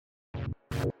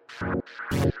All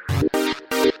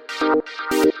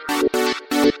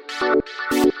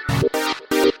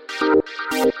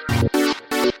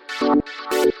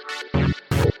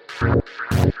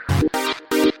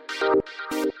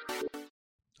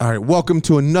right, welcome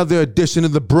to another edition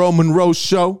of the Bro Monroe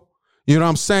Show. You know what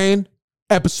I'm saying?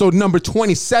 Episode number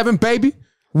 27, baby.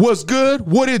 What's good?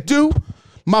 What it do?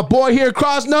 My boy here,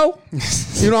 Crosno.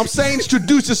 You know what I'm saying?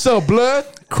 Introduce yourself, blood.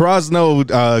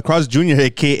 Crosno, Cross Jr.,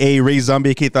 a.k.a. Ray Zombie,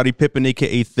 a.k.a. Thotty Pippin,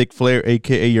 a.k.a. Thick Flair,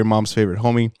 a.k.a. your mom's favorite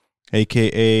homie,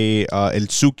 a.k.a. El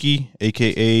Tsuki,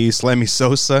 a.k.a. Slammy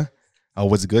Sosa.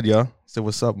 What's good, y'all? Say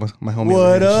what's up, my homie.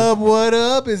 What up? What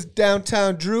up? It's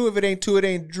Downtown Drew. If it ain't two, it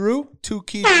ain't Drew. Two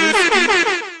key Drew.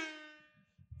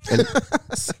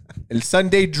 El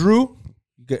Sunday Drew.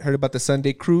 You heard about the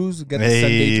Sunday cruise? You got the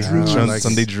Sunday Drews.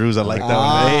 Sunday Drews. I like that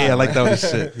one. Hey, I like that one.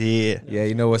 Shit. Yeah. Yeah,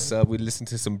 you know what's up? We listened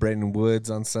to some Brenton Woods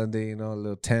on Sunday. You know, a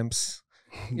little Temps.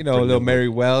 You know, a little Mary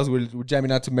Wells. We're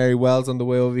jamming out to Mary Wells on the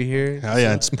way over here. Oh,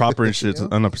 yeah. It's proper and shit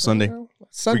on a Sunday.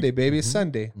 Sunday, baby. It's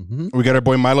Sunday. Mm-hmm. We got our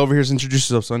boy Milo over here. So introduce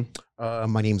yourself, son.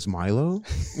 My name's Milo.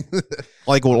 I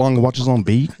like go along and watch his own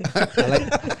beat.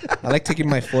 I like taking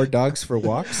my 4 dogs for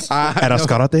walks. At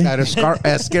Ascarate? At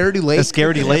Ascarity Lake.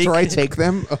 Ascarity Lake. That's where I take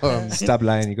them. Stop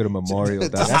lying. You go to Memorial,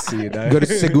 dog. I see you, dog. Go to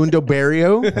Segundo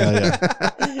Barrio. Hell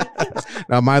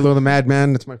yeah. Milo the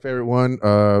Madman. That's my favorite one.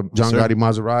 John Gotti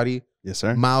Maserati. Yes,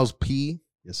 sir. Miles P.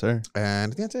 Yes, sir.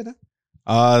 And I think that's it.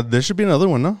 There should be another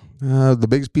one, no? The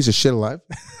biggest piece of shit alive.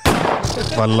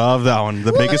 I love that one.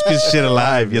 The biggest piece of shit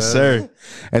alive. Yes, sir.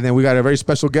 And then we got a very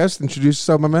special guest. Introduce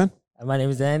yourself, my man. My name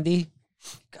is Andy.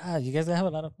 God, you guys have a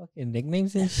lot of fucking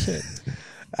nicknames and shit.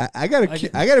 I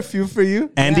got a few for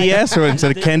you. Andy S or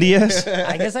instead of Candy S?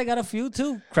 I guess I got a few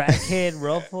too. Crackhead,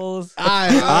 Ruffles.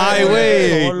 Aye,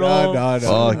 wait. Solo.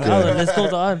 No. Okay. The list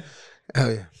goes on. Oh,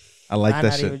 yeah. I like that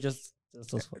Not shit. even just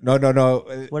No.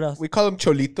 What else? We call him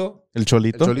Cholito. El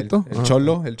Cholito. El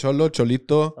Cholo,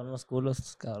 Cholito. Son los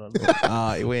culos, cabrón.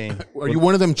 Ay, güey. Are you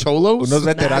one of them cholos? Unos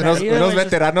veteranos, Nah, unos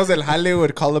veteranos del jale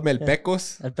would call him El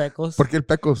Pecos. El Pecos. ¿Por qué el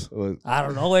Pecos? I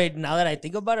don't know, wait. Now that I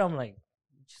think about it, I'm like,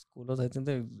 culos. I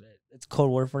think it's code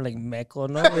word for like meco,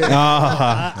 no?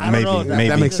 I don't know. Maybe.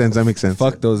 That makes sense. That makes sense.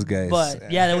 Fuck those guys.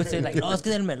 But yeah, they would say like, no, es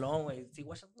que del melón, güey. Si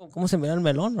guachas cómo se mira el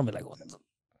melón, I'm like, what the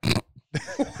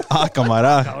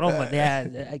Camarada. cabrón, but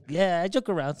yeah, I joke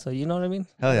around, so you know what I mean?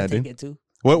 Hell yeah, I take dude. it too.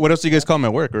 What else do you guys call them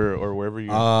at work or wherever you?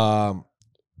 Can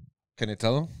I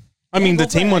tell them? I mean, the go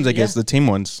team for it, ones, I guess. yeah. The team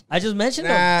ones. I just mentioned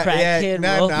Nah, them. Crackhead, nah,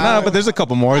 Ruffles. nah. No, but there's a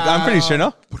couple more. I'm pretty sure,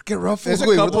 no? ¿Por qué Ruffles, There's a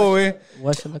güey? couple, güey.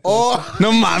 What should I Oh,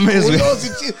 No mames,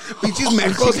 güey. pinches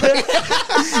mecos.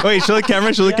 Wait, show the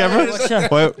camera. Show the camera. what's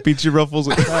up? What? Peachy Ruffles.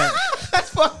 That's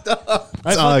fucked up.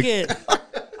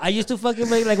 I used to fucking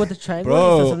make like with the triangle.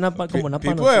 Bro,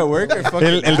 people at work are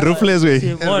fucking... El Rufles, güey.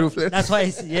 Simón. That's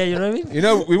why, yeah, you know what I mean? You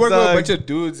know, we work with a Dog. bunch of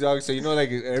dudes, dog. So, you know,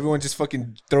 like, everyone's just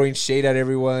fucking throwing shade at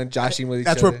everyone, joshing with each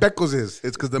That's other. where Pecos is.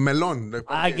 It's because the melon.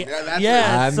 I get, that's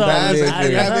yeah, it. so That's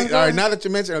it. All right, now that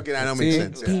you mention, okay, that don't make See?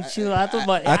 sense. Yeah. pinche vato,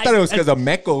 but I thought it was because of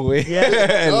Meco, güey.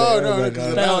 Yeah. Oh, no, because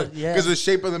of the Pero, melon. yeah. Because of the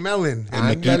shape of the melon.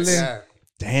 Ándale. Yeah.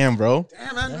 Damn, bro.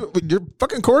 Damn, man. But your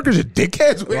fucking coworkers are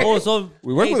dickheads, güey. Oh, so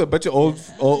We work with a bunch of old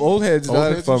heads,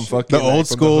 dog, heads from and shit. fucking... The like, old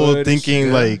from school hood and thinking,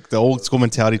 shit. like the old school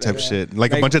mentality type shit.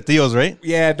 Like a Like- bunch of tios, right?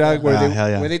 Yeah, dog. Where hell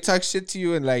yeah. when they talk shit to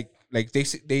you and like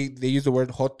they use the word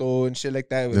joto and shit like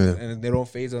that, Yeah. and they don't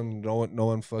phase them. No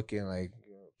one fucking like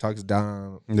talks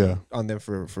down Yeah. on them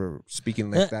for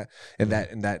speaking like that and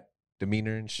that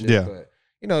demeanor and shit. Yeah. But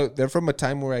you know, they're from a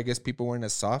time where I guess people weren't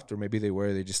as soft, or maybe they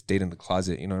were. They just stayed in the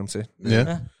closet. You know what I'm saying?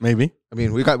 Yeah. Maybe. I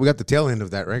mean, we got the tail end of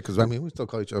that, right? Because I mean, we still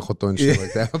call each other joto and shit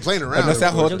like that. I'm playing around. No sea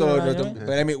joto, Joking no, around,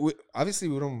 but I mean, obviously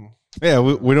we don't. Yeah,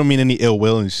 we don't mean any ill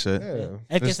will and shit. Yeah.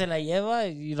 el que se la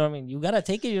lleva, you know what I mean? You gotta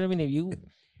take it, you know what I mean?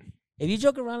 If you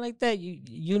joke around like that,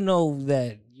 you know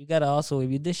that you gotta also,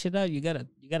 if you dish shit out, you gotta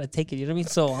take it, you know what I mean?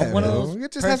 So I'm one of those You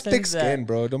just have thick persons skin,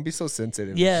 bro. Don't be so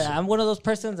sensitive. Yeah, I'm one of those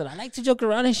persons that I like to joke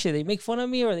around and shit. They make fun of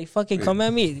me or they fucking come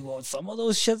at me. Well, some of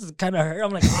those shits kind of hurt.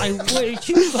 I'm like, I wait,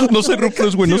 you. No se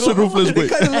rufles, güey. No se rufles,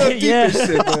 güey. Yeah.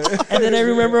 And then I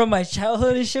remember my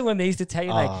childhood and shit when they used to tell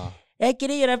you like,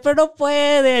 quiere llorar pero no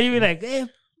puede. And you'd be like,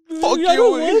 Fuck I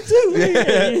don't you, want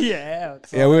to. Yeah.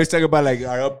 So, Yeah, we always talk about like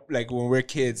like when we're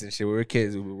kids and shit. When we're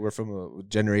kids, we're from a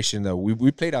generation that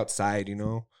we played outside, you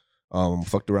know.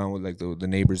 Fucked around with like the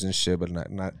neighbors and shit, but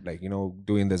not like, you know,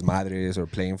 doing desmadres or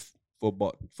playing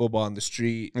football on the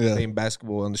street, playing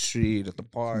basketball on the street at the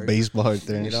park, baseball out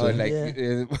there, and you know, shit. Like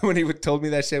when he told me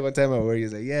that shit one time at work, he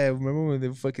was like, "Yeah, remember when they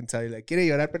fucking tell you like, quiere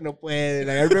llorar pero no puede."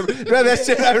 Like I remember that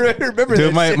shit. I remember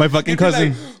Dude, that shit. my fucking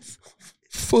cousin.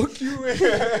 fuck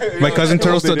you. My cousin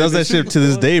Turtle still does that shit to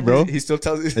this day, bro. He still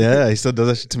tells you. Yeah, he still does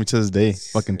that shit to me to this day.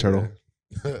 Fucking Turtle.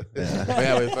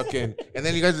 Yeah, we fucking. And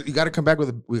then you got to come back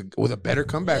with a better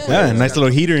comeback. Yeah, nice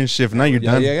little heater and shit. Now you're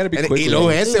done. Yeah, I gotta be And quick. y luego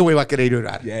ese güey va a querer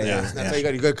llorar. Yeah. That's how you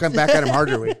got to come back at him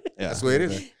harder, way. That's what it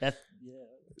is. That's,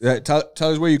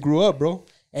 Tell us where you grew up, bro.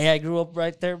 Hey, I grew up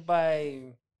right there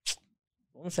by,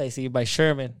 what was I see, by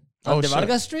Sherman. On Oh, De shit.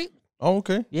 Vargas Street? Oh,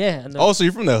 okay. Yeah. And Oh, so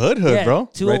you're from the hood, bro.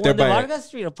 201 Right there De by- Vargas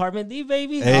Street, apartment D,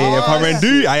 baby. Hey, apartment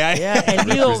D. Yeah, and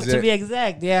Nido, to be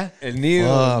exact, yeah. El Nido.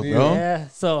 Fuck, Nido. bro. Yeah,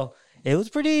 so it was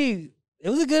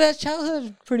a good ass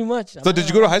childhood, pretty much. So did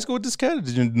you go to high school with this cat?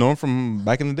 Did you know him from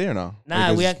back in the day or no?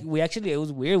 Nah, Or we guys- we actually, it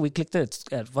was weird. We clicked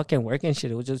at fucking work and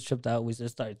shit. It was just tripped out. We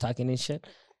just started talking and shit.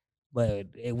 But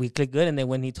we clicked good. And then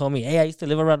when he told me, hey, I used to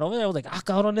live around over there, I was like, ah,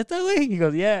 cabrón, neta, güey. He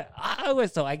goes, yeah.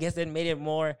 So I guess it made it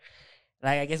more,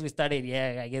 like, I guess we started,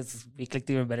 I guess we clicked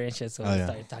even better and shit. So we yeah.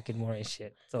 started talking more and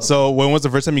shit. So when was the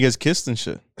first time you guys kissed and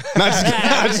shit? Not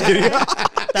just kidding.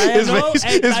 His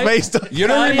face. You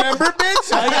don't remember,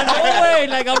 bitch?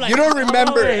 Like, I'm like, You don't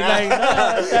remember.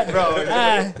 Bro.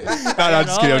 No, I'm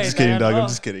just kidding, dog. I'm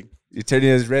just kidding. You're turning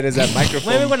as red as that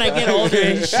microphone. Maybe when I get older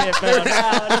and shit, but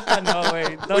no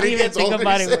way. Don't even think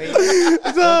about it, wait.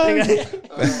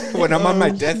 When I'm on my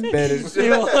deathbed and shit.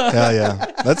 Hell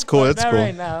yeah. That's cool. That's Not cool.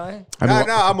 right now. Eh? No,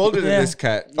 I'm older than Yeah. this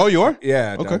cat. Oh, you are?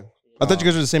 Yeah. Okay. dog. I thought you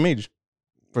guys were the same age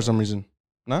for some reason.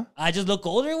 No? I just look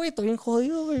older, wait. Estoy bien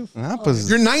jodido, güey. Nah, pues,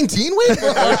 You're 19, wait. You've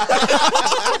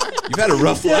had a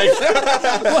rough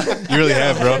life. you really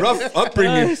have, bro. Rough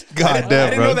upbringing. God I damn,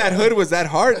 didn't bro. know that hood was that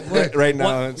hard right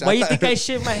now. Why you think I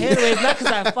shit my head? Wait, not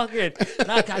because I fucking,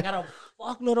 I got a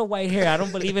fuckload of white hair. I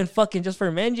don't believe in fucking just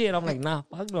for men, and I'm like, nah,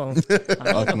 fuck no. I'm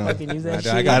not gonna no. fucking use that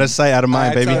Nah, shit. Out of sight, out of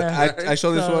mind, baby. I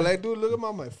show this one like, dude, look at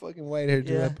my fucking white hair,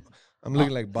 dude. Yeah. I'm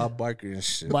looking like Bob Barker and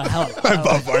shit. But how?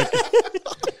 Bob Barker.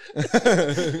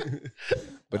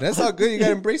 But that's all good. You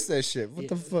gotta embrace that shit. What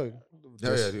the fuck?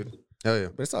 Hell yeah, dude. Hell yeah.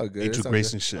 But it's all good. Age It's with all grace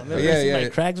good. and shit. Yeah. My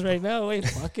cracks right now. Wait,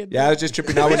 fuck it. Yeah, I was just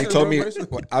tripping out when he told me.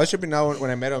 I was tripping out when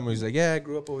I met him. He was like, "Yeah, I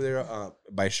grew up over there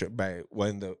by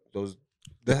one of those.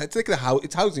 It's like the house.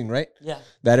 It's housing, right? Yeah.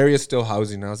 That area is still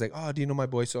housing." And I was like, "Oh, do you know my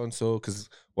boy so and so?" Because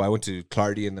I went to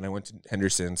Clardy and then I went to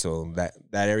Henderson. So that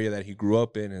area that he grew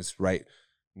up in is right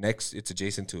next. It's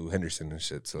adjacent to Henderson and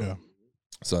shit. So. Yeah.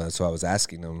 So that's why I was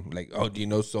asking him, like, oh, do you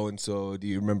know so and so? Do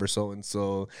you remember so and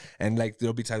so? And like,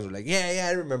 there'll be times where like, yeah,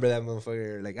 I remember that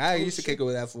motherfucker. Like, I used to kick it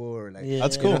with that fool. Or like, Yeah.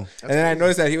 That's you cool. know? And then I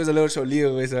noticed that he was a little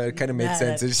cholillo, so it kind of made Nah,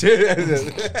 sense and shit.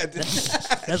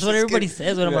 That's what everybody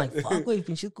says when I'm like, fuck, güey,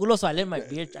 pinche culo. So I let my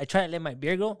beard, I try to let my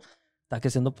beard go. Está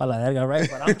creciendo pa' la verga, right?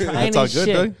 But I'm trying That's all and good,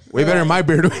 shit. dog. Way better than my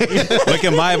beard. Look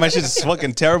at my shit's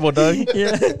fucking terrible, dog.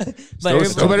 Yeah.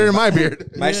 Still better than my beard.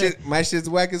 my shit's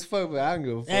whack as fuck, but I don't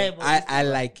give a fuck. Hey, but I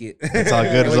like it. It's all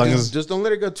good as long as. Just don't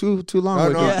let it go too long. No,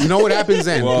 like, no. You know what happens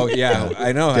then. Well, yeah,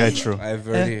 I know. Yeah, true. I've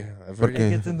already.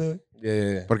 Gets into it.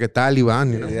 Yeah. Porque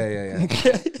Taliban, you know. Yeah.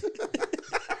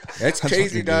 That's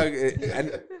crazy, dog. You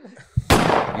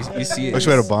see it. Wish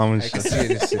we had a bomb and I can shit. see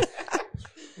it. and shit.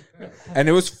 And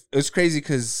it was crazy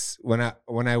because when I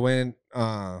went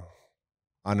on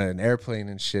an airplane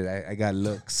and shit, I got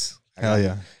looks. Hell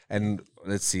yeah. And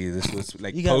let's see, this was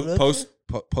like You got looks?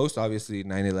 post obviously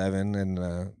 9/11, and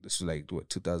this was like what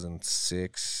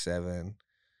 2006, 7,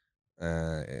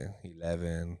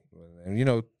 11. And you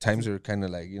know, times are kind of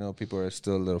like, you know, people are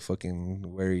still a little fucking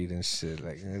worried and shit.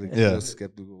 Like, you know, they're a Yeah. little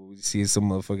skeptical. We see some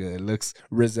motherfucker that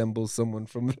resembles someone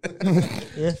from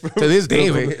Yeah. To this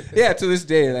day, man. yeah, to this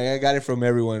day, like I got it from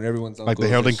everyone. Everyone's Like the uncles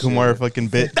Harold and and shit. Kumar fucking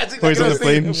bit. Where he's on the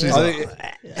plane. And she's like,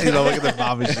 you know, look at the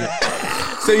bomb and shit.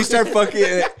 So you start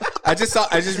fucking. I just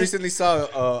recently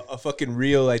saw a fucking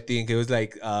reel. I think it was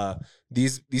like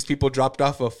these people dropped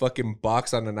off a fucking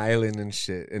box on an island and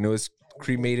shit, and it was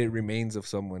cremated remains of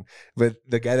someone. But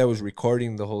the guy that was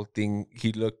recording the whole thing,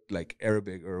 he looked like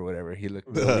Arabic or whatever. He looked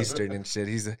Middle Eastern and shit.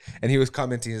 And he was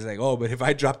commenting. He's like, "Oh, but if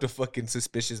I dropped a fucking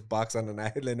suspicious box on an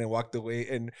island and walked away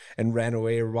and ran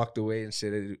away or walked away and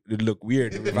shit, it'd look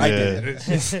weird if I did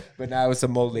it." But now it was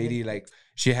some old lady like.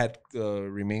 She had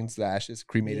remains, the ashes,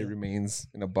 cremated remains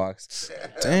in a box.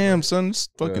 Damn, son. It's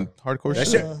fucking hardcore That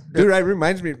shit. shit, dude, it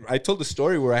reminds me. I told the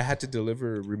story where I had to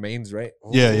deliver remains, right?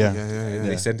 Yeah. And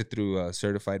they sent it through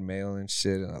certified mail and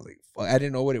shit. And I was like, fuck, I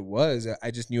didn't know what it was.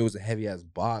 I just knew it was a heavy ass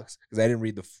box because I didn't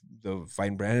read the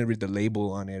fine brand. I didn't read the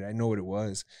label on it. I know what it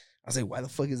was. I was like, why the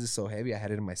fuck is this so heavy? I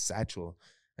had it in my satchel.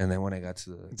 And then when I got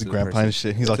to It's a grandpa and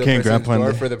shit. He's to all the carrying person's grandpa in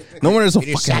door there. for the No wonder there's a It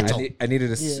is fucking. satchel. I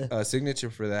needed Yeah. a signature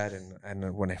for that,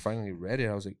 and when I finally read it,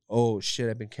 I was like, "Oh shit!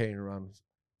 I've been carrying around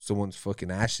someone's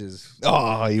fucking ashes.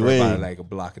 Oh, you for wait. about like a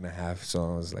block and a half. So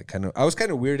I was like, kind of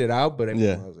weirded out, but I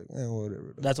was like,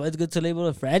 whatever. That's why it's good to label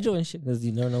it fragile and shit, because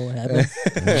you never know what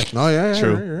happens. No, yeah,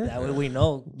 True. That way we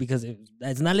know, because if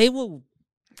it's not labeled.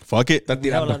 Fuck it. Está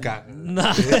tirando acá.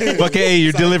 Nah. Fuck it. Hey,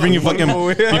 you're delivering your fucking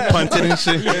you punted and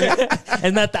shit.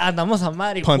 It's not that andamos a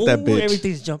madre. Punt that bitch.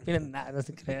 Everything's jumping and nah, no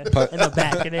se crea. Punt. In the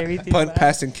back and everything. Punt, man.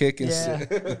 pass, and kick and Yeah.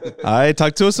 shit. All right,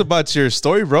 talk to us about your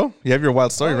story, bro. You have your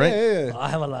wild story, right? Yeah. I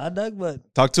have a lot, dog,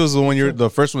 but Talk to us when you're the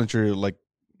first one that you're like,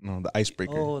 no, the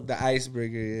icebreaker. The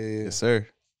icebreaker. Yeah. Yes, sir.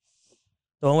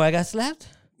 the one where I got slapped.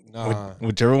 Nah.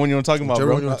 Whichever one you want to talk about, Whichever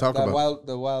bro. one you want to talk about.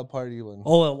 The wild party one.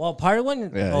 Oh, well, party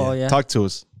one. Yeah, Oh yeah. Talk to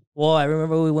us. Well, I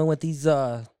remember we went with these.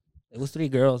 It was 3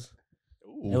 girls.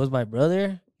 It was my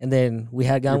brother, and then we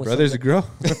had gone Your with brother's a girl?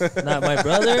 not my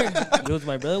brother. It was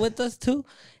my brother with us too,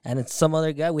 and it's some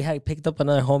other guy. We had picked up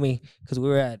another homie because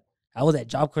I was at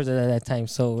Job Corps at that time.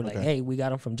 So we're like, hey, we got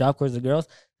them from Job Corps, the girls.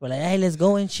 We're like, hey, let's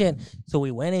go and shit. So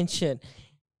we went and shit.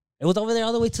 It was over there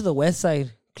all the way to the west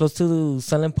side, close to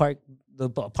Sunland Park, the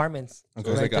apartments. It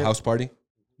was like a house party?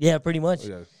 Yeah, pretty much.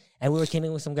 Yeah. And we were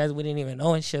kidding with some guys we didn't even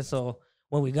know and shit. So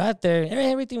when we got there,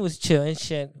 everything was chill and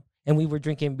shit. And we were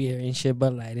drinking beer and shit,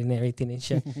 Bud Light and everything and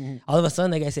shit. All of a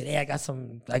sudden, the guy said, hey, I got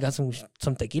some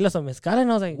tequila, some mezcal. And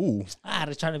I was like,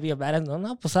 they're trying to be a badass.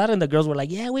 No, pues, and the girls were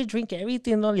like, yeah, we drink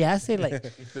everything. No le hace. Like,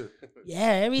 yeah,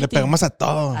 Le everything. pegamos a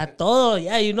todo. A todo,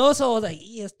 yeah, you know. So I was like,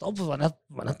 esto, pues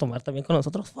van a tomar también con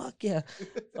nosotros. Fuck yeah.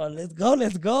 So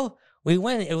let's go. We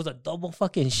went. It was a double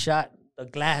fucking shot. The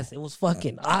glass. It was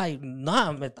fucking, I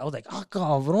was like,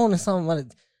 cabrón, it's something.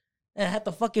 And I had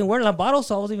the fucking worm in the bottle,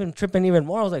 so I was even tripping even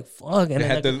more. I was like, fuck. And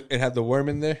It had the worm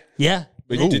in there? yeah.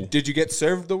 But did you get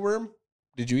served the worm?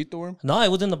 Did you eat the worm? No,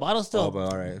 it was in the bottle still. Oh,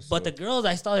 but all right. But the girls,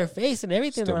 I saw their face and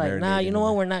everything. They Still were like, nah, marinating you know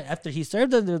in what? there. We're not. After he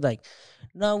served it, they're like,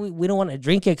 no, we don't want to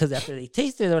drink it because after they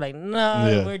tasted it, they were like,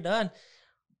 no, we're done.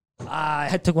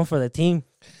 I took one for the team.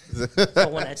 So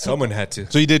when I took, Someone had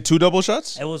to. So you did 2 double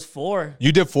shots? it was 4.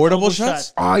 You did 4 double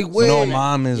shots? Ay, güey. No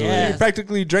mames, Yeah. You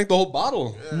practically drank the whole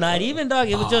bottle. Not even, dog.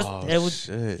 It was just,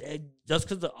 shit. just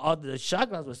because all the shot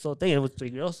glass was so thick. It was 3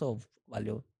 girls, so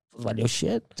valió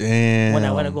shit. Damn. When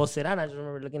I went to go sit down, I just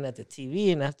remember looking at the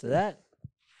TV, and after that,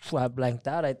 I blanked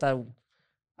out. I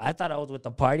thought I was with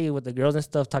the party with the girls and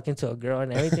stuff, talking to a girl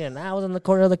and everything, and I was in the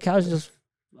corner of the couch just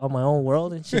on my own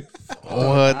world and shit.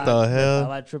 What the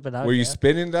hell? I tripping out. Were you yeah.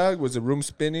 spinning, dog? Was the room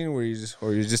spinning? Or you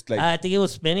just like I think it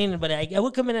was spinning, but I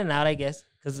would come in and out, I guess,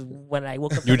 because when I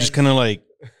woke up, You were just kind of like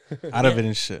out of it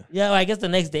and shit. yeah. Well, I guess the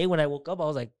next day when I woke up, I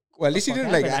was like, well, at least you fuck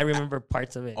didn't like happened? I remember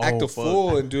parts of it. act Oh, a fuck.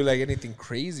 fool and do like anything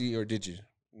crazy, or did you?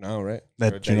 No, right?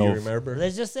 That Or you know- remember?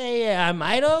 Let's just say I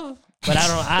might have, but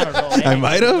I don't know. I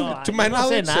might have? No, To my I'm not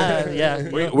saying knowledge. nada,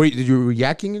 yeah. Wait, did you were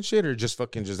yakking and shit or just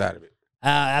fucking just out of it?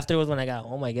 Afterwards, when I got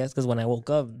home, I guess, because when I woke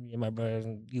up, my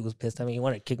brother, he was pissed at me. He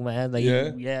wanted to kick my ass. Like,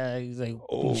 Yeah? he's like,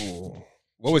 Oh,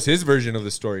 what was his version of the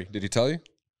story? Did he tell you?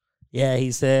 yeah,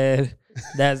 he said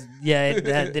that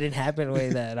didn't happen. Way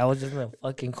that I was just in a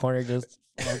fucking corner, just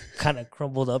kind of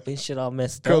crumbled up and shit, all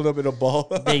messed Curled up. up in a ball.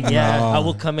 I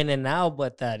would come in and out,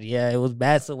 but it was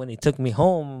bad. So when he took me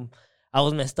home, I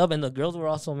was messed up, and the girls were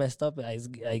also messed up.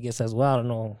 I guess as well. I don't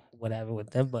know what happened with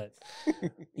them, but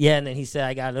yeah. And then he said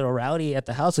I got a little rowdy at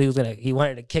the house, so he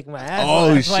wanted to kick my ass. Oh,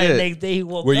 So that's why shit. the next day he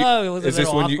woke Were you- up. It was a Is this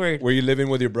little when awkward. were you living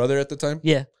with your brother at the time?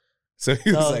 Yeah, So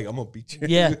he was No. like, "I'm gonna beat you."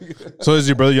 yeah. So is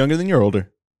your brother younger than you or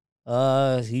older?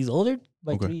 He's older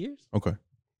by Okay. 3 years, Okay.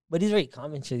 but he's very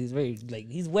calm and shit. He's very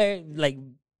he's like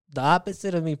the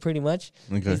opposite of me, pretty much.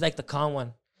 Okay. He's like the calm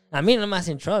one. I mean, I'm not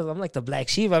in trust. I'm like the black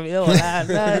sheep. I mean, oh, I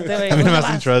mean, I'm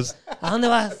not in trust. ¿A dónde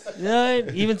vas? You know,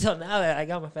 even till now, I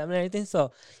got my family and everything.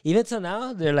 So even till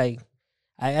now, they're like,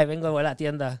 I vengo a la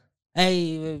tienda.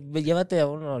 Hey, llévate a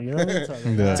uno. You know what I mean? So,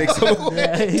 Yeah. Take someone,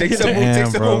 Yeah. take someone, Damn,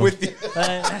 take someone bro. with you.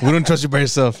 We don't trust you by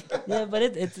yourself. yeah, but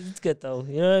it's good though.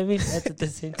 You know what I mean? At the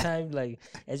same time, like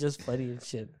it's just funny and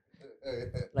shit.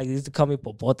 Like they used to call me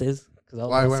popotes because I was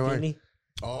Why, all why, why? skinny.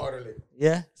 Oh, really?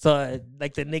 Yeah. So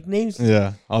like the nicknames,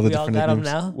 Yeah. All the we all different got them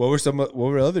nicknames. now. What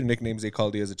were other nicknames they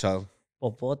called you as a child?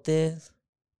 Popotes,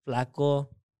 flaco,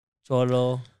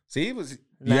 cholo. See, it was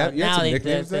Now, you had now some they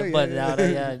nicknames did, there? but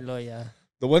Yeah. yeah.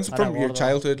 The ones Para from your gordo.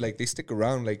 childhood, like they stick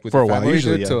around, like with For your a while, family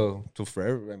usually, till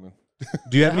forever. I mean,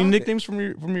 Do you have any nicknames from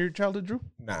your childhood, Drew?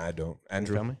 nah, I don't.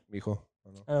 Andrew, Family? mijo. I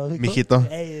don't know. I don't know. Mijito.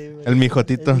 Hey, El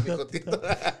mijotito.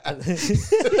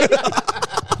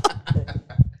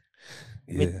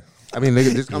 Yeah, I mean,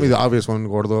 this gonna be the obvious one,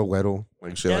 gordo, güero,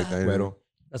 like shit like that. Güero.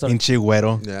 That's what Pinche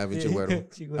güero. Yeah, pinche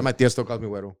güero. Chico. And my tía still calls me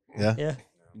güero. Yeah. Yeah.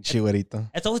 Pinche güerito.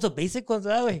 It's always the basic ones,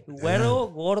 that way.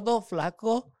 Güero, gordo,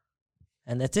 flaco.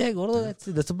 And that's it, gordo.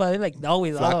 That's about it. Like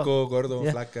always, Flaco, gordo,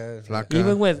 Yeah. flaca. Flaca.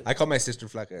 even with I call my sister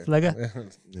flaca.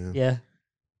 Flaca? Yeah. yeah,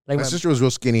 like My sister was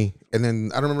real skinny, and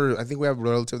then I don't remember. I think we have a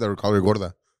relative that would call her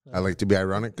gorda. I like to be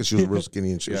ironic because she was real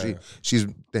skinny and Yeah. she's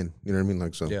thin. You know what I mean?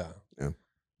 Like so. Yeah. Yeah.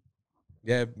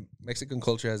 Yeah, Mexican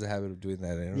culture has a habit of doing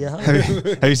that. Yeah.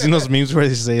 Have you seen those memes where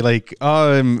they say like,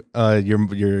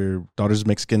 your daughter's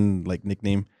Mexican like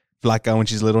nickname Flaca when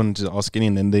she's little and she's all skinny,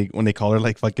 and then when they call her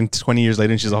like fucking 20 years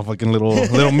later and she's all fucking little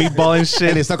meatball and shit.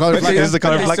 And they still call her They flaca. still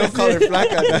call her They still Flaca. call her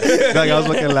flaca. Like I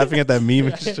was laughing at that meme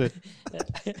and shit.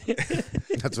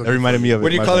 That's what That reminded me of it.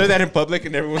 When you my call her bad. that in public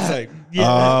and everyone's like,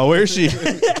 Where is she?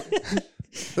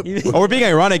 Oh, we're being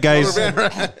ironic, guys.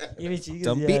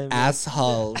 don't be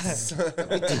assholes.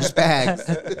 bags.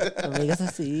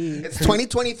 It's It's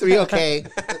 2023, okay.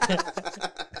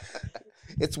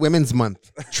 It's Women's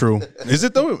Month. True. Is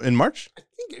it though in March? I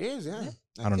think it is, yeah.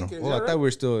 I don't think know. it is. Well, I Is that thought right? we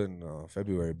were still in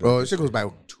February. Bro, this shit goes by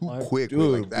too quick. Dude,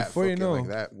 like that, before you fucking know, like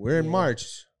that. we're in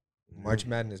March. March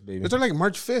Madness, baby. It's like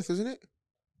March 5th, isn't it?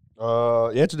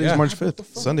 Yeah, today's Yeah. March 5th.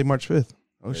 Sunday, March 5th.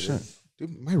 Oh shit.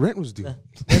 Dude, my rent was due.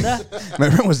 My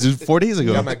rent was due 4 days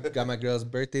ago. Got my girl's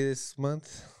birthday this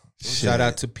month. Shit. Shout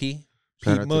out to P. Shout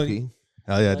P out to money. P.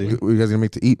 Hell yeah, dude. What are you guys gonna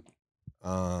make to eat?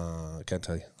 Can't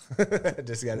tell you.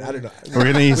 Just got. I don't know.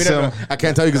 We're gonna eat We don't some know. I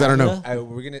can't tell you because I don't know.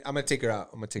 I'm gonna take her out.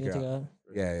 I'm gonna take her out.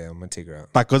 Yeah, I'm gonna take her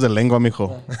out. tacos de lengua,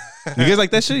 mijo. You guys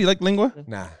like that shit? You like lengua?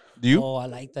 Nah. Do you? Oh, I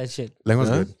like that shit. Lengua's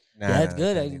Huh? good. Nah, Yeah, it's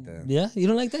good. I don't need that. Yeah, you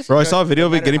don't like that shit? Bro, I saw a video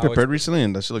of No it getting matter how prepared recently,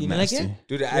 and that shit looked You didn't like nasty. it?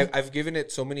 Dude, I've given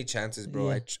it so many chances, bro.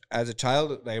 Yeah. As a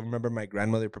child, I remember my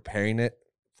grandmother preparing it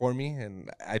for me, and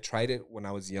I tried it when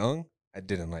I was young. I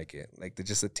didn't like it, like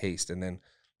just a taste. And then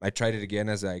I tried it again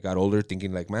as I got older,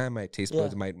 thinking like, man, my taste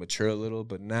buds might mature a little.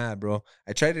 But nah, bro.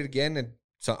 I tried it again, and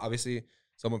so obviously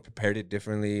someone prepared it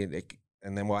differently. Like,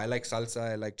 and then I like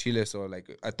salsa, I like chile, so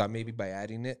like I thought maybe by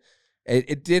adding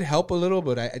it did help a little.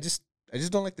 But I just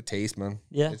don't like the taste, man.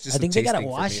 Yeah, It's just I think a they gotta taste thing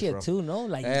for wash me, it bro. too. No,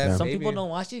 like Yeah, some people maybe. don't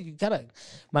wash it. You gotta.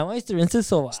 My mom used to rinse it,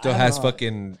 so Still I don't has know.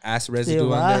 fucking ass Still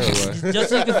residue on there. Or wash. what? Just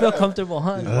so you can feel comfortable,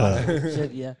 huh?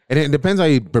 Shit, yeah. And it depends how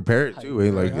you prepare it too.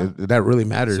 Like that really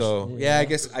matters. So yeah, I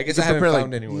guess I can haven't prepare, like-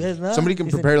 found anyone. Yes, no? Somebody can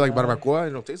He said, prepare like barbacoa and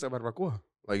it'll taste like barbacoa.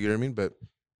 Like, you know what I mean? But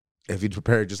if you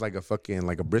prepare it just like a fucking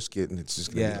like a brisket and it's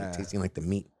just gonna be Yeah. like tasting like the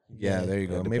meat. Yeah, there you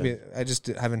go. it Maybe I just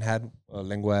haven't had a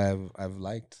lengua I've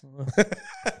liked.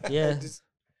 Yeah.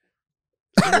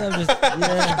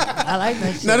 I like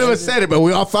that shit. None of us said it, but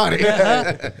we all thought it.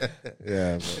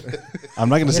 Yeah, but I'm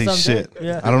not gonna Guess say I'm shit. dead.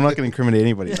 Yeah. I'm not gonna incriminate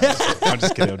anybody. I'm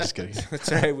just kidding. I'm just kidding.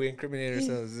 that's right. We incriminate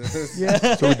ourselves. Yeah.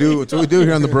 That's what we do. That's what we do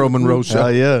here on the Bro Monroe Show.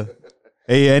 Hell yeah.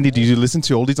 Hey Andy, do you listen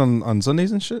to oldies on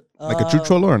Sundays and shit? Like a true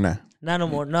trollo or nah? Not no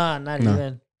more. Nah, not No.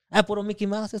 even. I put on Mickey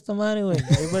Mouse esta madre, güey.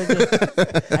 Everybody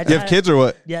just- You have kids or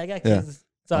what? Yeah, I got Yeah. kids.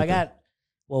 So I got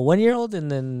 1-year-old and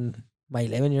then my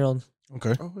 11-year-old.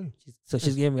 Okay. Oh, wait. So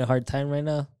she's giving me a hard time right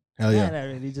now. Hell yeah. Man, I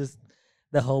really just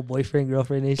the whole boyfriend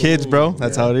girlfriend issue. Kids, bro.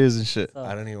 That's how it is and shit.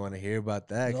 I don't even want to hear about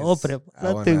that. No, 'cause I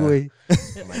prepárate, wanna- güey.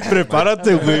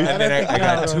 Prepárate, güey. And then I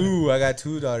got Cabrón. two. I got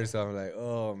two daughters, so I'm like,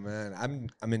 oh man,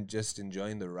 I'm just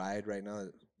enjoying the ride right now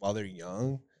while they're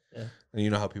young. Yeah. And you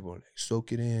know how people are like,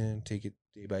 soak it in, take it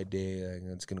day by day, like,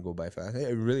 it's gonna go by fast.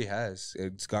 It really has.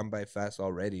 It's gone by fast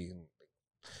already.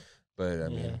 But I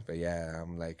mean, Yeah. but yeah,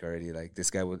 I'm like already like this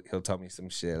guy he'll tell me some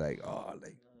shit like, oh,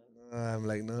 like I'm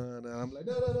like no. I'm like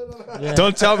no. Yeah.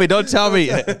 Don't tell me. Don't tell me.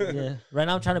 Yeah. Right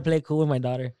now I'm trying to play cool with my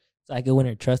daughter so I can win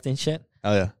her trust and shit.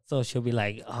 Hell yeah. So she'll be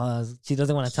like, she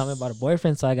doesn't want to tell me about her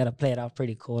boyfriend, so I gotta play it out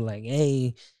pretty cool. Like,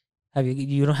 hey,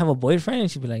 you don't have a boyfriend? And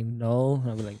she'll be like, no. And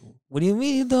I'll be like, what do you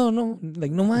mean? No,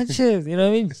 like no manches. You know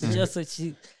what I mean? Just so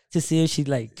to see if she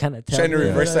like kind of Trying to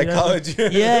reverse psychology.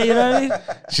 Yeah, you know what I mean?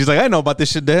 She's like, I know about this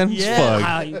shit, Dan. Yeah,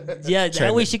 Fuck. yeah. That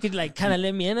Trying way to- she could like kind of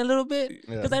let me in a little bit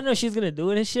because I know she's gonna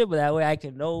do it and shit. But that way I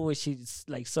can know what she's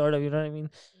like, sort of. You know what I mean?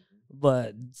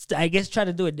 But I guess try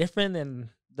to do it different than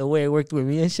the way it worked with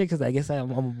me and shit. Because I guess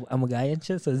I'm a guy and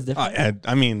shit, so it's different.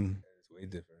 I mean, It's way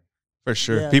different. for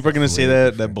sure. Yeah. People are gonna say Way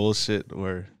that different. bullshit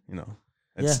where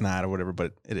it's Yeah. not or whatever,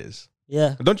 but it is.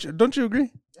 Yeah, Don't you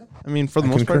agree? I mean, for the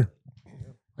I most concur. part.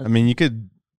 I mean, you could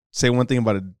say one thing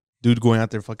about a dude going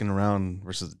out there fucking around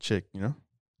versus a chick. You know,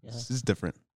 yeah. it's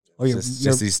different. Or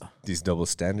Just these double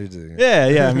standards.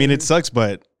 Yeah. I mean, it sucks,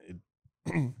 but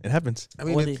it happens. I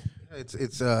mean, Or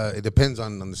it depends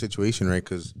on the situation, right?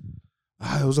 Because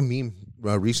it was a meme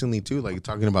recently too, like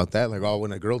talking about that. Like, oh,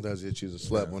 when a girl does it, she's a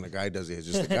slut. When a guy does it, it's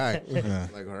just a guy. Yeah.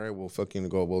 Like, all right, well, fucking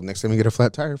go. Well, next time you get a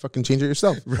flat tire, fucking change it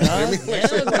yourself. You know what I mean? yeah. Like,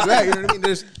 shit like that, you know what I mean?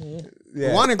 There's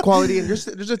one equality, and there's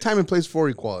a time and place for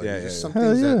equality. Yeah, There's yeah, some yeah.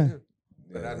 things Hell that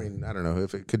But I mean, I don't know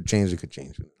if it could change. It could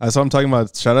change. That's what I'm talking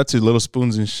about. Shout out to Little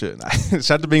Spoons and shit.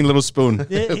 Shout out to being Little Spoon.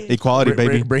 Equality,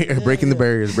 baby. Breaking the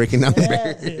barriers, breaking down the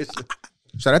barriers.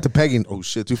 Shout out to pegging. Oh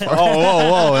shit, too far.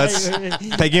 Whoa. That's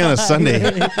pegging on a Sunday.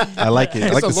 I like it.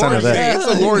 I like the sound of that. It's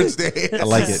a Lord's Day. I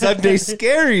like it. Sunday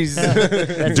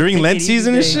scaries. During Lent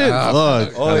season and shit. Look, I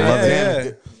love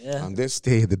it. Yeah. On this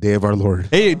day, the day of our Lord.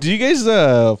 Hey, do you guys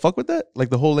fuck with that? Like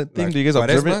the whole Lent thing? Like Do you guys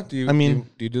observe Quaresma? it? Do you, I mean,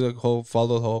 do you do the whole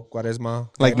follow the whole Quaresma?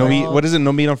 like no meat. What is it?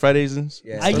 No meat on Fridays. And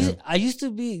Yeah. I used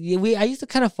to be I used to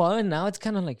kind of follow it. Now it's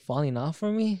kind of like falling off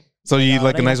for me. so you eat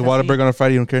like a ahora nice ya Whataburger casi- on a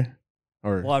Friday? You don't care?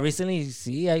 Or Well, recently,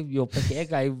 sí, yo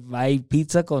pequé, I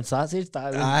pizza con sausage. Está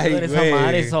bien Ay, good esa güey.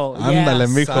 madre, so, Ándale, yeah.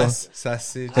 mijo.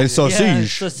 Sausage. El sausage. Yeah,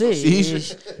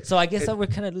 sausage. So I guess that we're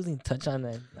kind of losing touch on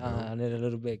that, on it a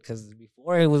little bit, because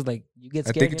before it was like you get I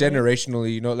scared. think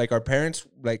generationally, you know, like our parents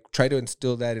like try to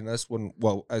instill that in us when,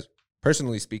 well, as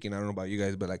personally speaking, I don't know about you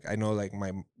guys, but like I know like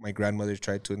my grandmother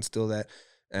tried to instill that,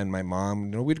 and my mom, you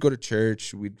know, we'd go to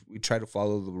church, we'd try to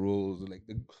follow the rules, like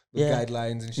the Yeah.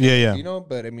 guidelines and shit. Yeah. You know,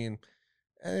 but I mean,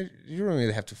 you don't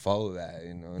really have to follow that,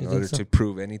 you know, in You order think so? to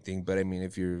prove anything. But I mean,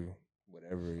 if you're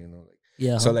whatever, you know, like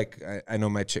Yeah. so, like I know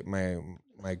my chick,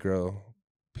 my girl,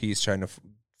 he's trying to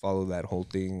follow that whole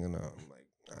thing, and I'm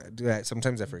like, dude,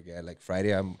 sometimes I forget. Like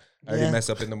Friday, I already Yeah. mess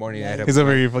up in the morning. I had He's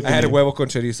over here I had a fucking. huevo con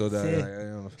chorizo. That Sí. I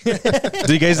don't know.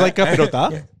 Do you guys like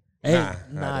capirota? Hey,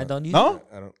 Nah, I don't use No?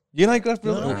 I don't. You like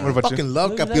capirota? No. What about you? Fucking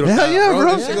love Look at that. capirota. Yeah, bro.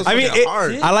 bro. This shit goes I mean, fucking it-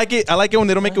 hard. I like it. I like it when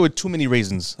they don't make it with too many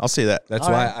raisins. I'll say that. That's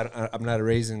All why right. I'm not a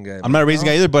raisin guy. I'm not a raisin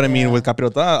guy either, but I mean, Yeah. with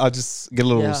capirota, I'll just get a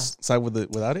little Yeah. side with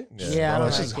it without it. Yeah, I Bro, don't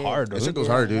that's like just it. hard, That dude. shit goes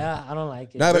hard, dude. Yeah, I don't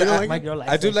like it. Nah, but don't I, like my girl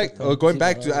likes I do that like shit too. going She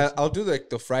back to loves I'll do like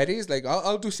the Fridays. Like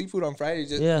I'll do seafood on Fridays.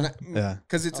 Just, Yeah. Yeah.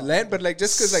 because it's Lent, but like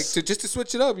just because like just to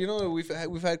switch it up. You know, we've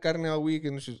had carne all week,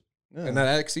 and it's just, and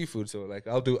I like seafood, so like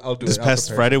I'll do This it. I'll past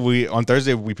prepare Friday, on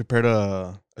Thursday, we prepared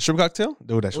a shrimp cocktail.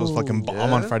 Dude, that shit was Ooh, fucking bomb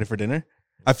yeah? on Friday for dinner.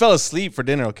 I fell asleep for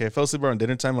dinner, okay? I fell asleep around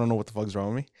dinner time. I don't know what the fuck's wrong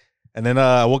with me. And then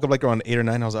I woke up like around 8 or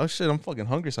 9. I was like, oh shit, I'm fucking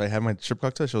hungry. So I had my shrimp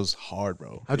cocktail. It was hard,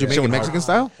 bro. How'd you Shit make it went hard. Mexican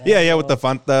style? Yeah, with the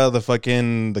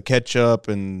Fanta, the ketchup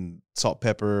and salt,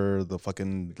 pepper, the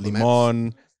fucking Limettes.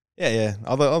 limon. Yeah.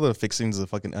 All the fixings, the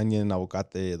fucking onion,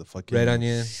 aguacate, the fucking red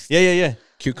onion, Yeah.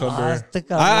 cucumber.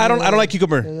 I don't like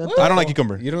cucumber. I don't like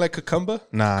cucumber. You don't like cucumber?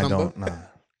 Nah, I Cucumber? don't. Nah.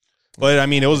 But I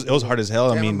mean, it was hard as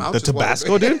hell. I Damn, mean, my mouth the just watered.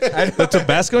 Tabasco, dude. The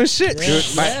Tabasco and shit.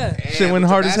 Yeah. Shit went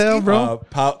hard as hell, bro.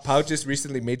 Pau just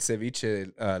recently made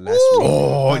ceviche last week.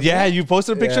 Oh yeah, you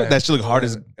posted a picture. Yeah. That shit look hard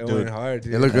as It went dude. hard.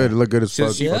 Dude. It looked good. It looked good as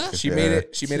fuck. She Yeah. she made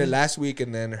it. She made it last week,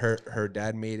 and then her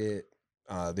dad made it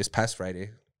this past Friday.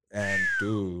 And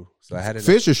dude, so I had it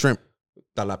Fish or shrimp?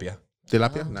 tilapia.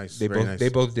 Tilapia? Nice. They Very both nice. they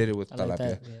both did it with I like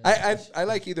tilapia. that, I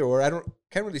like either or.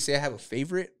 Can't really say I have a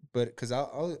favorite, but because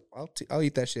I'll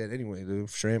eat that shit anyway. The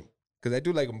shrimp, because I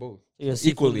do like them both You're a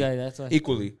seafood equally. guy, that's why.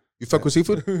 Equally. You fuck with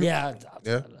seafood? Yeah,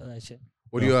 Yeah? I love that shit.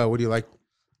 What do you like?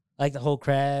 Like the whole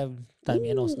crab,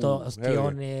 también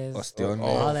ostiones, Ostiones.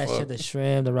 all that fuck. shit, the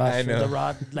shrimp, the raw, I shrimp, know. the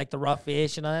raw, like the raw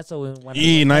fish and all that. So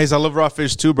when Nice. I love raw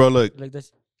fish too, bro. Look, like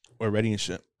this. we're ready and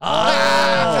shit.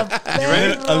 Ah,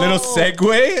 A little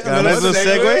segue. A nice little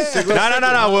segue.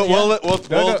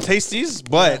 No. We'll taste these,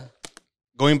 but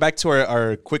going back to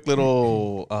our quick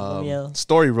little Yeah.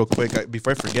 story, real quick,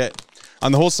 before I forget,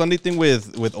 on the whole Sunday thing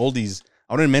with oldies,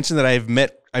 I want to mention that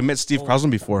I met Steve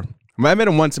Crosman before. I met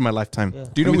him once in my lifetime. Yeah.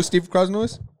 Do you know who Steve Crosno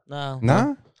is? No,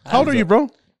 Nah, how old are you, bro?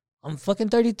 I'm fucking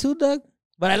 32, Doug.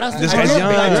 But I lost. This I guy's look-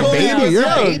 young. I You're a told you I baby. was You're a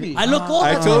young. baby. I look old.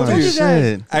 I told you. you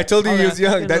guys. I told you he was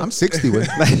young. That, I'm 60 with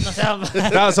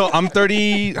No, so I'm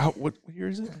 30. What year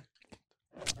is it?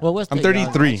 Well, what's I'm the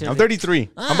 33. young, I'm 33.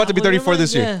 I'm about to be well, 34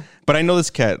 this yeah. year. But I know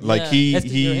this cat. Like Yeah, that's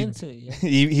 'cause you're he into it, yeah.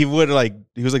 he would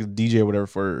he was like a DJ or whatever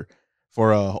for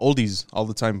oldies all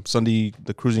the time. Sunday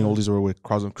the cruising oldies or with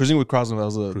Crosman. Cruising with Crosman, that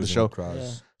was the show.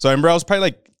 Yeah. So I remember I was probably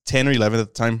like 10 or 11 at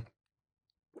the time.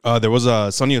 There was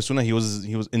a Sonny Osuna. He was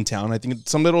in town. I think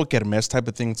some little kermesse type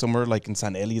of thing somewhere like in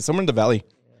San Eli, somewhere in the valley.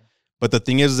 But the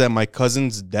thing is that my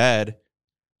cousin's dad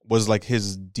was like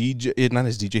his DJ, not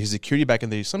his DJ, his security back in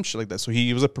the day, some shit like that. So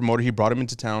he was a promoter. He brought him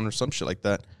into town or some shit like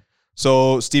that.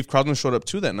 So Steve Crosman showed up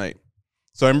too that night.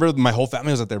 So I remember my whole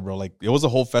family was out there, bro. Like it was a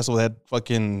whole festival. They had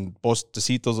fucking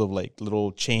postecitos of like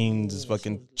little chains,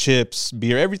 fucking chips,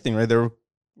 beer, everything, right? There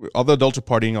were all the adults were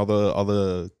partying, all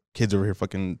the kids over here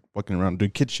fucking around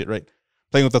doing kid shit, right?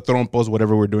 Playing with the trompos,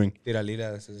 whatever we're doing.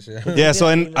 Tiraliras and shit. Yeah, so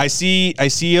and I see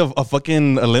a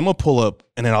fucking a limo pull up,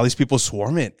 and then all these people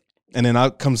swarm it. And then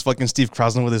out comes fucking Steve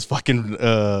Crosman with his fucking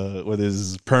with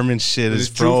his permanent shit, his his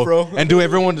true fro, fro. and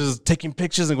everyone just taking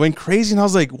pictures and going crazy. And I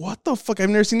was like, what the fuck? I've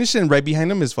never seen this shit. And right behind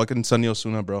him is fucking Sonny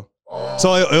Osuna, bro.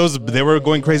 So they were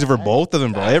going crazy for both of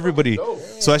them, bro. Everybody.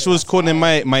 So that shit was cool. And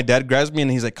then my dad grabs me and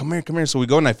he's like, come here. So we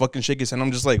go and I fucking shake his hand.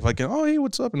 I'm just like, fucking, oh, hey,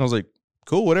 what's up? And I was like,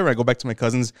 cool, whatever. I go back to my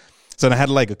cousins. So then I had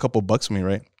like a couple bucks with me,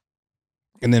 right?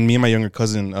 And then me and my younger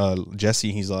cousin,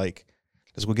 Jesse, he's like,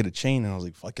 let's go get a chain. And I was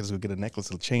like, fuck it, let's go get a necklace,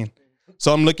 a chain.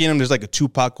 So I'm looking at them. There's like a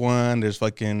Tupac one. There's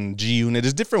fucking G-Unit.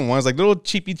 There's different ones, like little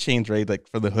cheapy chains, right? Like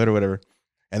for the hood or whatever.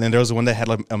 And then there was one that had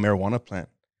like a marijuana plant.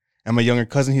 And my younger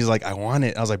cousin, he's like, I want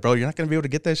it. I was like, bro, you're not going to be able to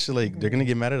get that shit. Like, they're going to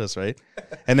get mad at us, right?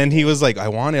 And then he was like, I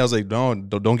want it. I was like, no,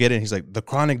 don't get it. He's like, the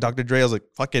Chronic, Dr. Dre. I was like,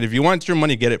 fuck it. If you want your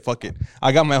money, get it. Fuck it.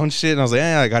 I got my own shit. And I was like,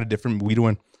 I got a different weed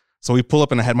one. So we pull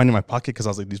up and I had money in my pocket because I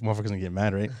was like, these motherfuckers going to get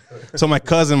mad, right? So my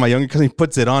cousin, my younger cousin, he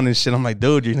puts it on and shit. I'm like,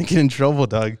 dude, you're going to get in trouble,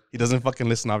 dog. He doesn't fucking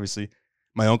listen, obviously.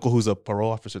 My uncle, who's a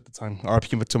parole officer at the time,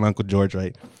 RP to my Uncle George,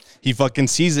 right? He fucking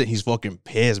sees it. He's fucking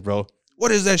pissed, bro.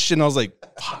 What is that shit? And I was like,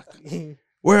 fuck.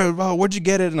 Where'd you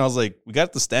get it? And I was like, we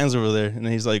got the stands over there. And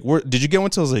then he's like, did you get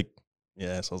one? So I was like,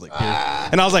 yeah. So I was like, here.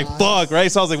 And I was like, fuck,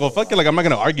 right? So I was like, well, fuck it. Like, I'm not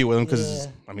going to argue with him because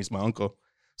he's my uncle.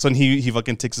 So then he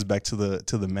fucking takes us back to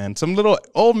the man. Some little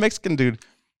old Mexican dude.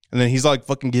 And then he's like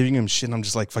fucking giving him shit. And I'm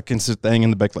just like fucking sitting in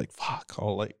the back like, fuck.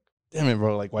 Oh, like, damn it,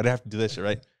 bro. Like, why'd I have to do that shit,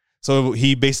 right? So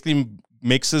he basically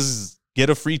makes us get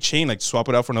a free chain, like swap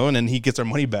it out for another one, and he gets our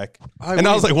money back. And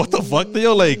I was like, what the fuck,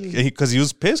 yo? Like, because he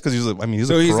was pissed because he was like, I mean,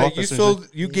 so he's like,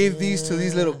 you gave these to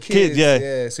these little kids.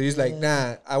 Yeah. So he's like,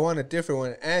 nah, I want a different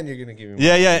one, and you're gonna give me money.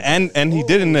 Yeah. And he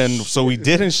didn't, and so we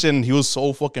did and shit, and he was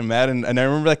so fucking mad. And I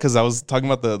remember that because I was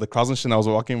talking about the Crosland shit, and I was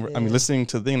listening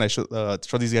to the thing, and I showed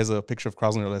these guys a picture of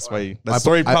Crosland. That's why that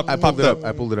story popped up.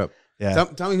 I pulled it up. Yeah.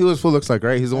 Tell me who this fool looks like,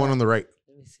 right? He's the one on the right.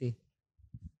 Let me see.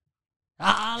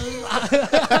 ¿A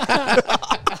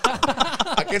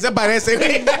qué se parece,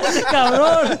 güey?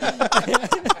 Cabrón.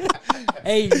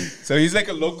 Hey. So he's like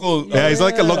a local. He's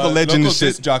like a local legend and shit.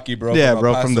 Disc jockey, bro. Yeah,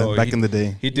 bro, from the back in the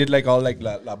day. He did like all like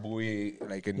La Bouille,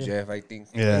 like in Jeff, I think.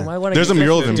 Yeah. There's a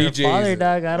mural of him. DJs. Father,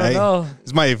 dog, I don't know.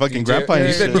 It's my fucking grandpa.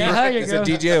 He's a Yeah,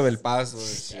 DJ of El Paso. And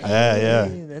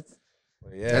shit.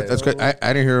 Yeah. That's great. I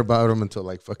didn't hear about him until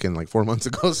like fucking like 4 months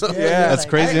ago. So That's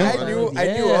crazy. I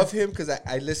knew of him because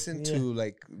I listened to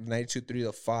like 92.3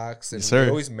 The Fox, and I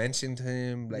always mentioned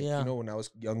him, like you know, when I was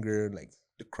younger, like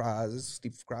the Cross,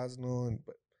 Steve Crosno,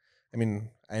 but I mean,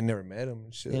 I never met him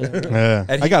and shit. Yeah.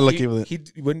 I got lucky with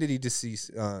it. When did he decease?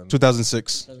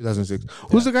 2006. 2006.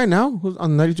 Who's the guy now? Who's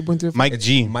on 92.3? Mike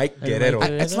G. Mike Guerrero.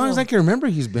 As long as I can remember,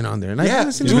 he's been on there. And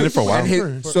he's been in it for a while.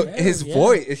 His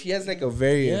voice, he has like a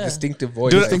very distinctive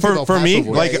voice. Dude, for me,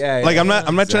 like I'm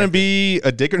not trying to be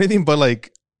a dick or anything, but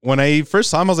like when I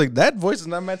first saw him, I was like, that voice is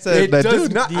not meant to that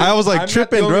dude. I was like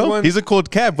tripping, bro. He's a cool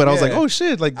cat, but I was like, oh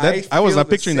shit, like that. I was not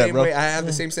picturing that, bro. I have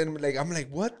the same sentiment. Like I'm like,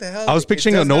 what the hell? I was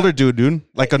picturing an older dude,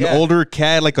 like an older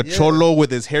cat, like a cholo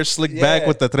with his hair slicked back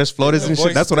with the tres flores and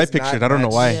shit. That's what I pictured. I don't know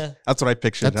why. That's what I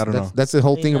pictured. I don't know. That's the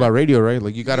whole thing about radio, right?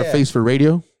 Like you got a face for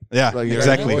radio. Yeah, like,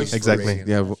 exactly.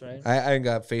 Yeah, right. I ain't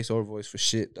got face or voice for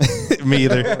shit. Me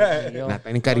either.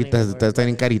 Tienen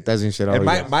caritas and shit. And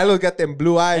Milo's got them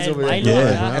blue eyes over there.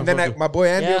 Yeah. And then my boy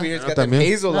Andy over here's got them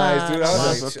hazel eyes, dude. I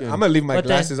was like, I'm gonna leave my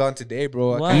glasses on today,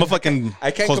 bro. I'm a fucking.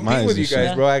 I can't compete with you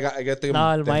guys, bro. I got them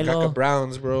Caca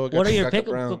Browns, bro. What are your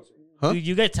pickup? Huh?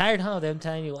 You get tired, huh? Them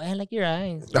telling you, I like your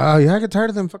eyes. Oh, yeah, I get tired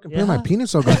of them fucking playing my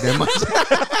penis so goddamn much.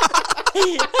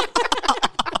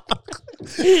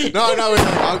 No,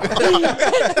 I'll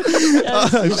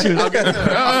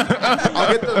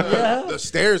get the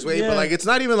stairs, wait, but like it's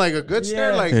not even like a good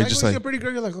stare. Like, yeah, just just like like a pretty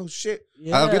girl, you're like, oh shit.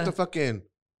 I'll get the fucking.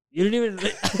 You didn't even.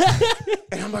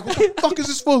 And I'm like, what the fuck is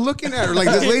this fool looking at? Or like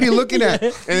this lady looking at?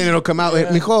 And then it'll come out, like,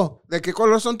 mijo, ¿de qué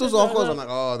color son tus ojos? I'm like,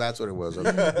 oh, that's what it was.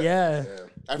 Okay. Yeah.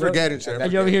 I forget and shit.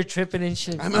 And you're over here tripping and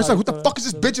shit. I'm just like, what the fuck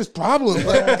is this bitch's problem?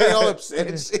 Like, getting all upset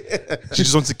and shit. She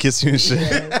just wants to kiss you and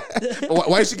shit.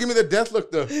 Why did she give me the death look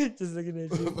though? Just looking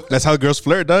at you. That's how girls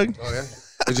flirt, dog. Oh yeah.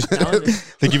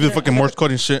 They give you the fucking Morse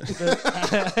code and shit.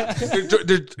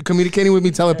 They're communicating with me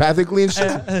telepathically and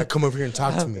shit. Like, come over here and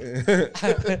talk to me.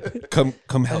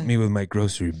 Come help me with my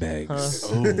grocery bags.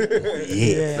 Oh,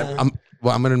 yeah. I'm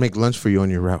gonna make lunch for you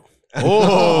on your route.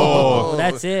 Oh,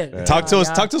 that's it. Talk to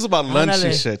us about lunch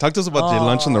and shit. Talk to us about your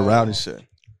lunch on the route and shit.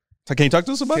 Can you talk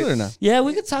to us about it or not? Yeah,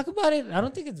 we could talk about it. I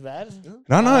don't think it's bad.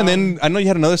 No. And then I know you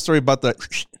had another story about the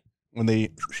when they.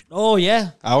 Oh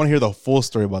yeah. I want to hear the full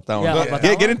story about that one. About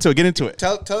Get into it. Get into it.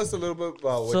 Tell us a little bit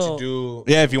about what you do.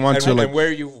 Yeah, if you want to, and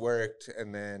where you've worked,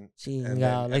 and then.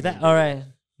 Like that. All right.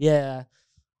 Yeah.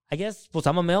 I guess. Pues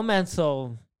I'm a mailman,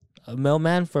 so. A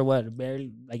mailman for what,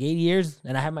 barely like 8 years,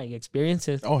 and I had my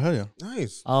experiences. Oh hell yeah,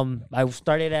 nice. I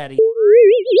started at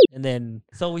And then,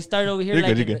 so we started over here You're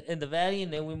like good, in the valley,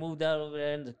 and then we moved out over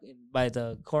there by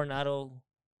the Coronado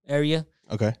area.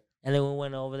 Okay. And then we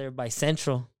went over there by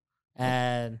Central.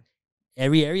 And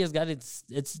every area's got it's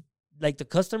like the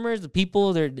customers, the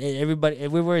people, everybody,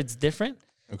 everywhere it's different.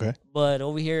 Okay. But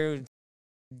over here,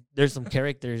 there's some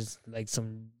characters, like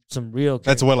some real characters.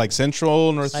 That's what, like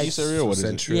central, northeast Like, area? Or what is it?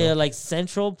 Central. Yeah, like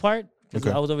central part. Because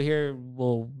Okay. I was over here,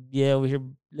 over here,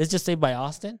 let's just say by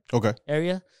Austin Okay.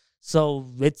 area. So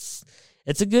it's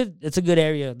a good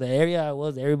area. The area I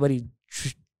was, everybody,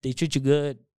 they treat you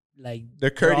good. Like They're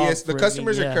courteous. all The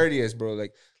customers friendly, are courteous, bro.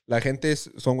 Like, la gente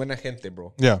son buena gente,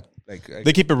 bro. Yeah. Like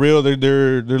They keep it real. They're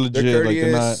legit. they're Like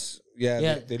they're not. courteous. Yeah,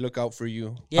 Yeah. They look out for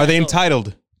you. Yeah, Are they so-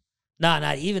 entitled? Nah,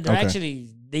 not even. They're Okay. actually,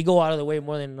 they go out of the way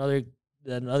more than other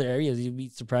areas. You'd be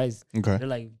surprised. Okay. They're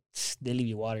like, they leave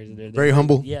you water. They're Very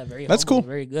humble. Yeah, very That's humble, cool.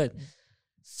 Very good.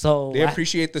 So They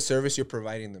appreciate the service you're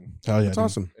providing them. Oh yeah. That's dude.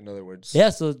 awesome. In other words, yeah,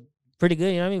 so pretty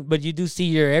good. You know what I mean? But you do see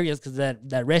your areas because that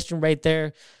restroom right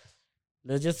there,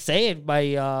 let's just say it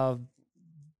by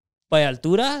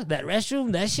Altura, that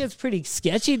restroom, that shit's pretty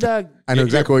sketchy, dog. I know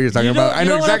exactly what you're talking you know- about. I you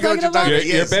know know what I'm exactly what you're talking talking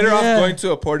You're, about. you're better Yeah. off going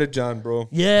to a Porta John, bro.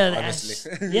 Yeah,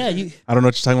 Honestly. yeah, you I don't know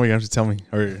what you're talking about. You have to tell me.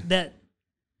 Or that.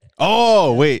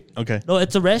 oh wait. Okay. No,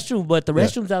 it's a restroom, but the Yeah.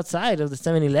 restroom's outside of the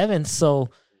 7-Eleven, so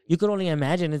you could only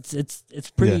imagine it's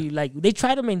pretty like they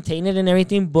try to maintain it and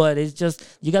everything, but it's just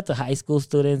you got the high school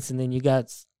students and then you got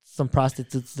some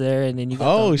prostitutes there and then you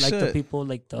got Oh, the shit. people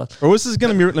like the Or what's this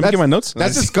gonna be? Let me get my notes.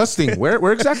 That's disgusting.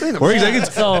 Where exactly? Where exactly?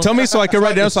 so- Tell me so I can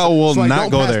write down so I will So I not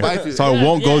don't go pass there. by through- So I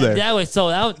won't go there. That way,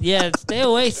 so stay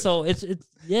away. So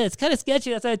it's kind of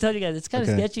sketchy. That's why I tell you guys it's kind of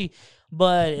Okay. sketchy,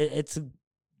 but it's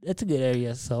a good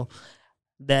area. So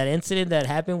that incident that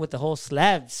happened with the whole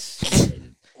slabs.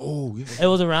 Oh, yeah. It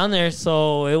was around there,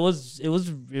 so it was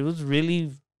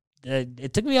really.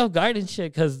 It took me off guard and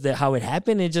shit because how it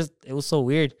happened, it was so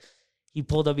weird. He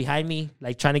pulled up behind me,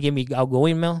 like trying to get me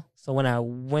outgoing mail. So when I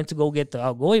went to go get the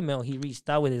outgoing mail, he reached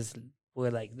out with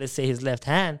like let's say his left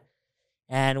hand,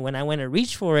 and when I went to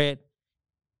reach for it,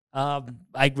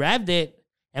 I grabbed it,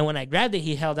 and when I grabbed it,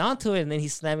 he held onto it, and then he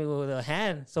slammed me with a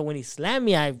hand. So when he slammed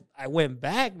me, I went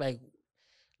back like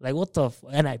what the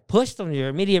and I pushed him. Your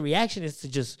immediate reaction is to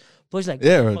just push like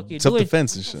Yeah, what the fuck you self doing?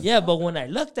 defense and shit. Yeah, but when I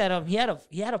looked at him, he had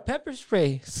a pepper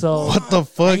spray. So What the and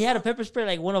fuck? he had a pepper spray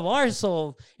like one of ours.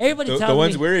 So everybody tells The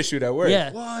ones me, we're issued at work.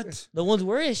 yeah, What? the ones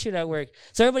we're issued at work.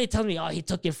 So everybody tells me, oh, he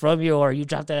took it from you or you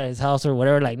dropped it at his house or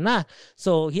whatever. Like, nah.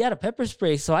 So he had a pepper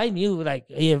spray. So I knew like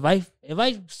hey, if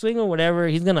I swing or whatever,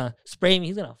 he's gonna spray me.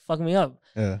 He's gonna fuck me up.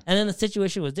 Yeah. And then the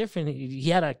situation was different. He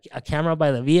had a camera by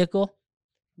the vehicle.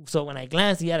 So when I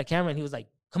glanced, he had a camera and he was like,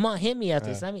 come on, hit me after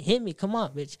Yeah. this. I mean, hit me. Come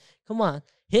on, bitch. Come on,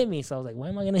 hit me. So I was like, why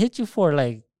am I going to hit you for?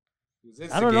 Like,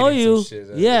 I don't know you.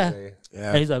 Yeah. Yeah.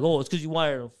 And he's like, oh, it's because you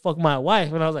wanted to fuck my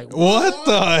wife. And I was like, What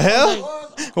the hell?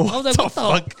 I was like, the what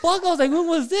fuck? the fuck? I was like, when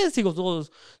was this? He goes, oh,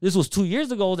 this was 2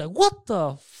 years ago. I was like, what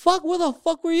the fuck? Where the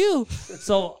fuck were you?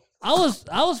 So I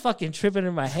was fucking tripping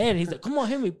in my head. He's like, come on,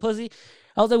 hit me, pussy.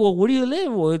 I was like, well, where do you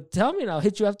live? Well, tell me and I'll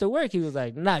hit you after work. He was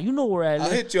like, nah, you know where I live. I'll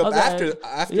hit you I up was like,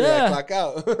 after yeah. I clock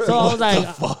out. So I was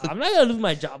like, I'm not gonna lose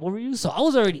my job over you. So I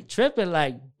was already tripping,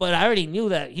 like, but I already knew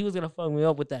that he was gonna fuck me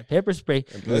up with that pepper spray.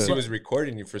 Plus, he was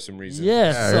recording you for some reason.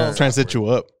 Yeah. Yeah, So yeah. Trying to set you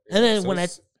up. and then So when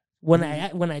it's-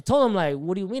 I told him like,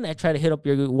 what do you mean I tried to hit up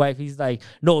your wife? He's like,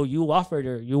 no, you offered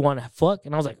her. You want to fuck?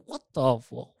 And I was like, what the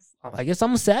fuck? I guess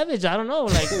I'm a savage. I don't know.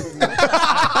 Like,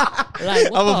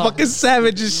 like what I'm a the- fucking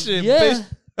savage and shit. yeah. Bitch.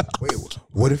 Wait,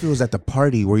 what if it was at the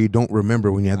party where you don't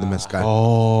remember when you had the mezcal?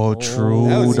 Oh, true,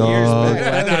 That was years dog.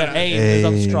 back. Hey, there's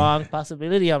a Hey. strong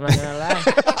possibility. I'm not gonna lie.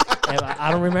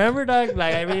 I don't remember, dog.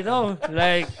 Like I really don't.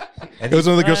 Like It was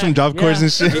one of the girls from Job Corps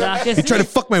and shit. Yeah, I can He tried to see.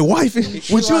 fuck my wife when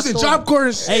she was in also- job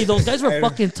course. Hey, those guys were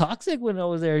fucking toxic when I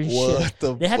was there and What shit.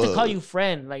 the They had to fuck? call you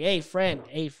friend. Like, hey, friend,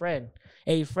 hey, friend,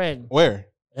 hey, friend. Where?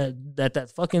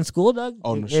 That fucking school, dog.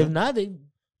 Oh, no if shit. not,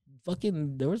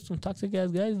 there were some toxic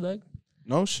ass guys, dog.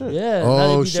 No shit. Yeah.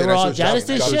 Oh, they shit, were I all see what you're jealous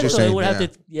saying. and I get what shit, you're so they saying, would have yeah.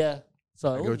 to, yeah. So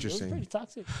get it what was, you're it was saying. pretty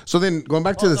toxic. So then going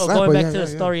back to the slap. Going oh, back yeah, to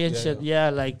the yeah, story and shit, yeah,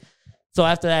 like so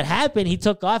after that happened, he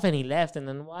took off and he left, and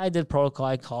then I did protocol.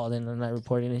 I called and then I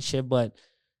reported and shit, but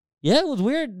yeah, it was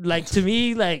weird. Like to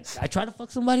me, like I tried to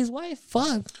fuck somebody's wife.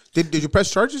 Fuck. Did you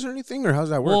press charges or anything, or how's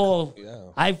that work? Well,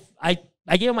 Yeah.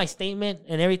 I gave him my statement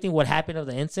and everything. What happened of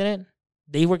the incident?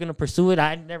 They were gonna pursue it.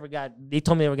 They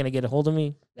told me they were gonna get a hold of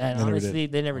me, and They never honestly,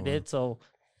 they never did. So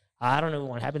I don't know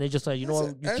what happened. They just said, you know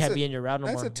what, you can't be in your route no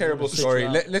more. That's a We're terrible gonna switch story. you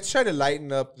out. Let's try to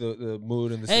lighten up the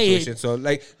mood and the Hey, situation. So,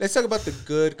 like, let's talk about the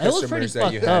good It was pretty customers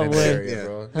that you fucked had up, in the way. area, Yeah.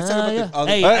 bro. Let's talk about yeah. the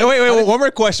other. Hey, Wait, one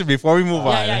more question before we move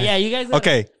on. Yeah. You guys.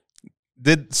 Okay.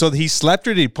 So he slapped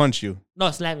you or did he punch you? No,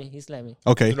 slam me. He slammed me.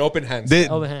 Okay. An open hand. Did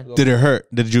Overhand. it hurt?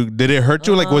 Did it hurt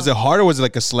you? Like, was it hard or was it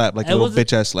like a slap? Like a It little was a-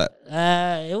 bitch ass slap?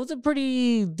 It was a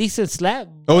pretty decent slap.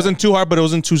 It wasn't too hard, but it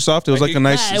wasn't too soft. It was like a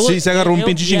nice. Nah, it was- Sí, se agarró un it-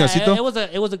 pinche yeah, chingacito.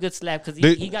 it was a good slap because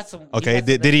Did- he got some. Okay. got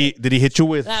some Did he hit you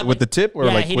with Nah, with the tip or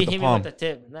yeah, like he with didn't the hit me palm? with the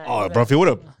tip. Nah, Oh, bro, if he would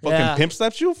have fucking Yeah. pimp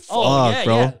slapped you, fuck, Oh yeah,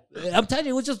 bro. yeah. I'm telling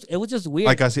you, it was just weird.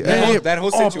 Like I see, That hey, whole- that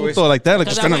whole oh, situation. puto, like that, like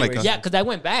Cause just I kind of went, like. yeah, because I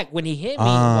went back when he hit me.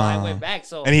 Ah. I went back,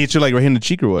 so And he hit you like right here in the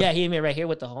cheek or what? yeah, he hit me right here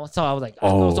with the whole. So I was like,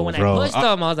 Oh, so when bro. I pushed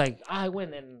him, I was like, I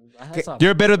went and I saw.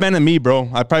 You're a better man than me, bro.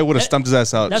 I probably would have stumped his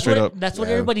ass out That's straight what up. that's what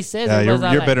everybody says. Yeah,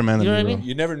 Everybody's you're like, better man you than know me, what I bro. mean?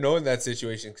 You never know in that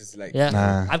situation because like Yeah,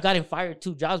 Nah. I've gotten fired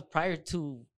 2 jobs prior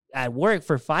to at work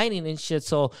for fighting and shit.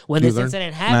 So when this learn?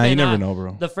 incident Nah, happened, you never know,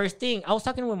 bro. The first thing I was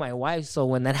talking with my wife, so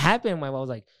when that happened, my wife was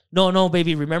like, "No,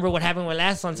 baby, remember what happened with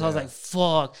last one?" So I was like,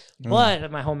 "Fuck!" But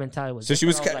my whole mentality was so she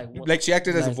was different. I like, what- she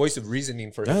acted as a like- voice of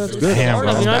reasoning for Yeah, him. that's good. Damn, Sort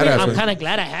of, bro. you know what I mean? Badass, I'm man. kind of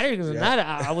glad I had her because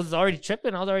I was already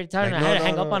tripping. I was already tired, Like, and I had to no,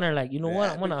 hang no, up on her. Like, you know what?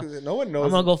 I'm gonna No one knows.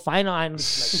 I'm gonna go find her and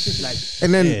like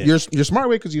And then Yeah. you're smart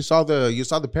way because you saw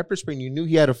the pepper spray and you knew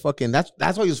he had a fucking that's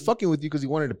why he was fucking with you because he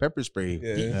wanted a pepper spray.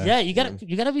 Yeah. yeah, you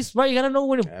gotta be smart. You gotta know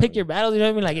when to pick your battles. You know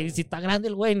what I mean? Like, if si está grande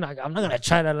el güey, no, I'm not gonna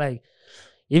try to like.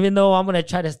 Even though I'm gonna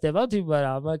try to step up to you, but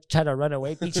I'm gonna try to run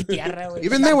away. Pinche tierra, güey.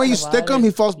 Even then when you stick him, he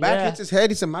falls back, Yeah. hits his head,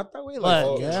 he said mata way. Like, But,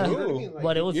 oh, yeah. you know what I mean? Like,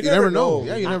 But it was- you never know.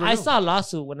 Yeah, you never I know. saw a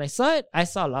lawsuit. When I saw it, I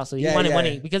saw a lawsuit. He Yeah, wanted yeah.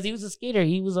 money because he was a skater.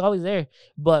 He was always there.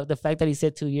 But the fact that he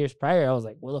said 2 years prior, I was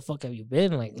like, where the fuck have you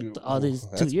been? Like, all these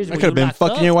 2 years. I were could have you been locked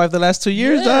fucking up? your wife the last 2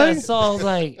 years, Yeah, dog. so I was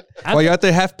like, While you're out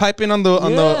there half piping on the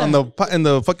in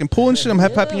the fucking pool and shit, I'm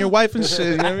half piping Yeah. your wife and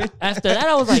shit. You know what I mean? after that,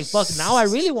 I was like, fuck, now I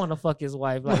really want to fuck his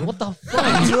wife. Like, what the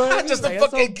fuck? You know what I mean? Just Like, a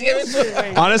that's so fucking bullshit,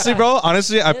 like, Honestly, bro.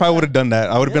 Honestly, I probably would have done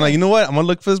that. I would have been like, you know what? I'm gonna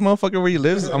look for this motherfucker where he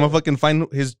lives. I'm gonna fucking find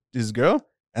his girl,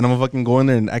 and I'm gonna fucking go in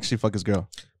there and actually fuck his girl.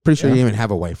 Pretty sure he didn't even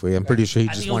have a wife. I'm pretty sure he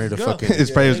I just think it was wanted to his girl. fucking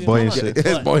His probably his boy and shit.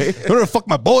 his boy. You wanna fuck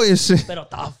my boy and shit. Pero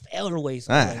estaba feo el güey.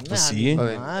 So Ah, like, pues nah, sí. ni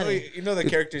Okay. madre. You know the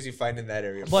characters you find in that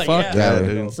area. But Fuck yeah, that, Yeah,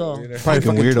 dude. so You know? Probably Fucking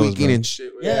fucking weirdos, tweaking bro. and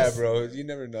shit. Yeah, Yes. bro. You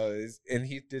never know. And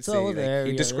he did So say like, there,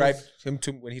 he yeah, described him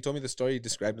to when he told me the story. He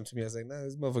described him to me. I was like, nah,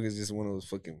 this motherfucker's just one of those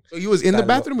fucking. So he was in the Está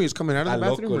bathroom or he was coming out of the Está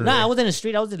bathroom? loco, or- Nah, I was in the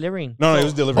street. I was delivering. No, it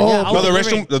was delivering. Oh, Yeah, I no, was the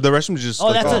delivering. restroom. The restroom is just. Oh,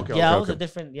 like, that's oh, a okay, yeah. okay, It was a okay.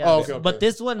 different. Yeah, Oh, okay, but okay.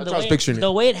 this one, That's what I was picturing it.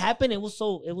 the way it happened, it was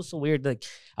so weird. Like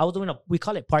I was doing we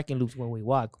call it parking loops when we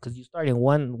walk because you start in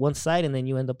one side and then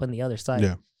you end up on the other side.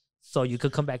 Yeah. So you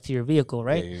could come back to your vehicle,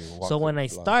 right? Yeah, you walk So the when I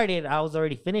block. started, I was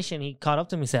already finishing. He caught up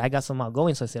to me and said, "I got some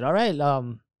outgoing." So I said, "All right,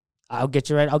 I'll get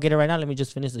it right now. Let me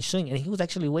just finish the swing." And he was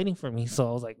actually waiting for me. So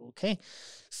I was like, okay.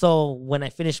 So when I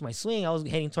finished my swing, I was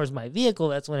heading towards my vehicle.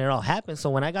 That's when it all happened. So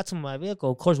when I got to my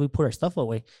vehicle, of course, we put our stuff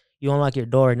away. You unlock your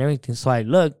door and everything. So I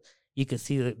looked. You could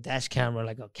see the dash camera,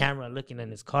 like a camera looking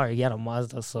in his car. He had a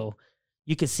Mazda, so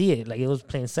you could see it. Like it was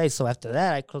plain sight. So after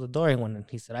that, I closed the door. And when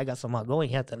he said, "I got some outgoing,"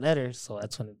 he had the letter. So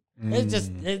that's when it's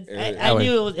just, I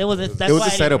knew it was that's It was why a I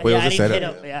setup, didn't- it was I a didn't hit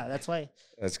setup. up. Yeah, that's why.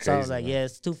 That's crazy. So I was like, yeah,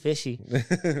 it's too fishy.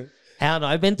 I don't know.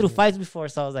 I've been through fights before,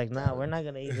 so I was like, nah, we're not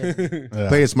gonna even. Yeah.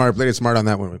 Played it smart on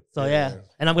that one. So yeah,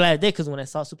 and I'm glad I did because when I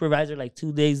saw supervisor like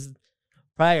 2 days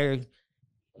prior,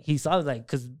 he saw like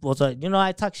because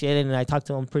I talk shit and I talked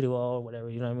to him pretty well or whatever.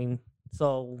 You know what I mean?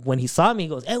 So when he saw me, he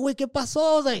goes, güey, ¿qué pasó?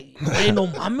 I was like, güey, no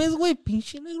mames, güey,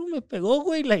 pinche negro me pegó,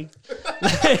 güey. Like,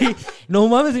 no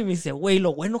mames. Y me dice, güey,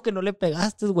 lo bueno que no le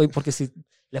pegaste, güey, porque si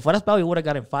le fueras pegado, you would have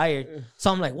gotten fired. So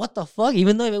I'm like, what the fuck?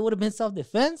 Even though if it would have been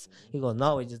self-defense, he goes,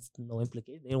 no, it's just no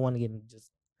implication. They don't want to get just.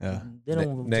 Yeah. They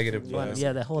don't Negative,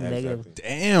 Yeah, that whole yeah, negative. exactly.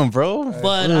 Damn, bro.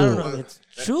 But I don't know. It's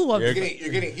true. You're You're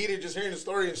getting heated just hearing the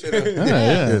story and shit.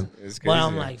 Yeah. It's But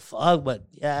I'm crazy. like, fuck. But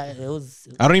yeah, it was.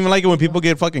 I don't even like it when people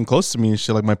get fucking close to me and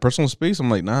shit. Like my personal space, I'm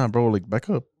like, nah, bro. Like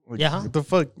back up. Like, Yeah, huh? What the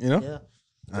fuck, you know?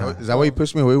 Yeah. Is that why you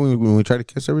pushed me away when we try to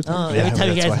kiss every time? Yeah, Every time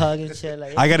you that's guys why. hug and shit,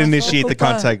 like I gotta "Hey, initiate the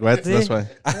compa." contact, right? That's See? why.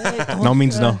 Hey, No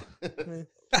means no.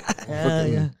 Yeah,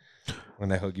 yeah.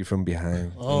 when I hug you from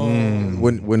behind. Oh,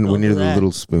 When Don't you're do the that.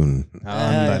 little spoon.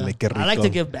 Ándale, qué I like to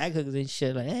rico. give back hugs and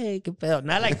shit. Like, hey, qué pedo.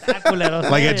 Not like that, culero.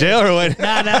 Like at jail or what?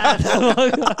 Nah.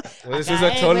 Well, this is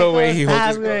a Cholo way. He holds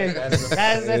his güey. girl.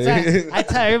 That's I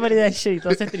tell everybody that shit.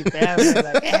 Don't se tripea, güey.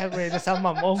 Like, güey, no seas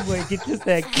mamón, güey. Quítese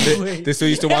de aquí, güey. This dude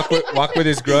used to walk with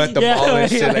his girl at the Yeah, mall and right,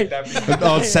 shit right. like that.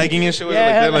 All sagging and shit with it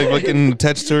Yeah. like that, like fucking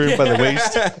attached to her by the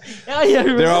waist. Yeah, yeah,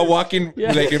 They're all walking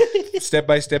Yeah. like step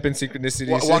by step in synchronicity.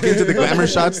 Walk into the glamour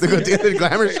shots. They go to the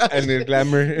glamour shots. and the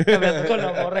glamour. Caminando con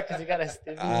la morra que se cara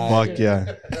este. Fuck yeah.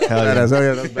 Hell yeah. Badass. Oh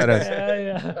yeah, that's badass.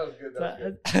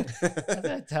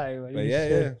 That's tired, But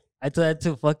yeah. I told that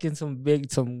to fucking some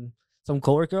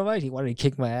coworker of mine. He wanted to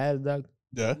kick my ass, dog.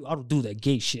 Yeah. I don't do that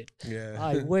gay shit. Yeah.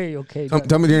 I way okay.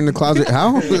 Tell me you're in the closet.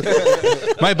 How?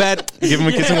 My bad. Give him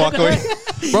a kiss and walk away.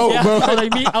 Bro, Yeah, bro,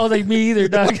 I was like me either,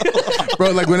 dog.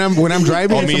 bro, like when I'm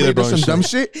driving Oh, and me somebody either, bro, does some shit. dumb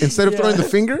shit, instead of throwing the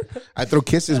finger, I throw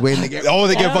kisses when they get. Oh,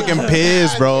 they get fucking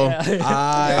pissed, bro.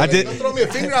 I did, Don't throw me a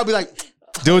finger, I'll be like,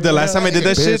 dude. The last time I did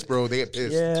that pissed, shit, bro. They get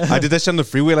pissed. Yeah. I did that shit on the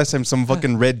freeway last time. Some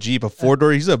fucking red Jeep, a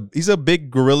 4-door. He's a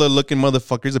big gorilla looking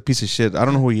motherfucker. He's a piece of shit. I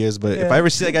don't know who he is, but if I ever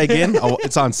see that guy again,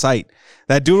 it's on sight.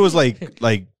 That dude was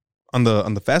like on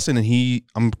the fast lane, and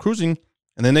I'm cruising,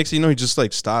 and then next thing you know, he just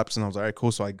like stops, and I was like, all right,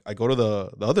 cool. So I go to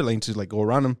the other lane to like go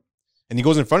around him, and he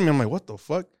goes in front of me. I'm like, what the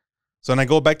fuck? So then I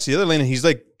go back to the other lane, and he's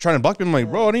like trying to block me. I'm like,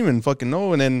 bro, I don't even fucking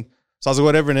know. And then so I was like,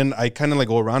 whatever. And then I kind of like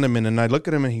go around him, and then I look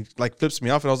at him, and he like flips me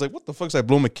off, and I was like, what the fuck? So I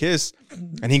blow him a kiss,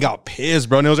 and he got pissed,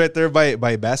 bro. And it was right there by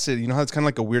Bassett. You know how it's kind of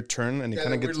like a weird turn, and it Yeah,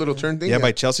 kind of that gets weird little turn thing. yeah,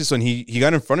 by Chelsea. So and he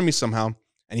got in front of me somehow,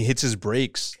 and he hits his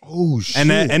brakes. Oh shit.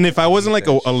 And if I wasn't like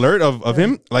alert of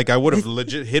him, like I would have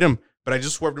legit hit him. But I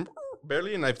just swerved him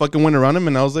barely, and I fucking went around him,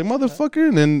 and I was like, motherfucker.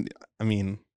 And then I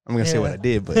mean, I'm gonna say what I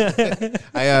did, but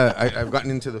I've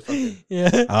gotten into the fucking.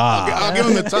 Yeah. I'll give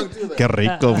him the tongue too. Like, que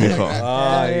rico, mijo.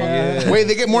 Yeah. wait,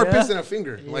 they get more pissed than a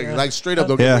finger. Like straight up,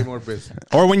 they'll get Yeah. way more pissed.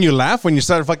 Or when you laugh, when you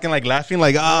start fucking like laughing,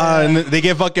 like and they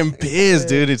get fucking pissed,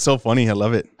 dude. It's so funny. I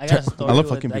love it. I got a story I love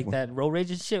with, fucking like people. that road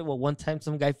rage and shit. Well, one time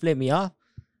some guy flipped me off.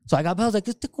 So I got back. I was like,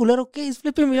 "Este culero, okay, he's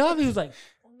flipping me off." He was like,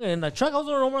 in the truck. I was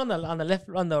over on the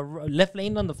left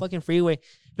lane on the fucking freeway.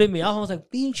 Flipped me off. I was like,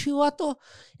 "Pinche vato."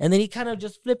 And then he kind of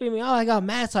just flipping me off. I got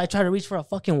mad, so I tried to reach for a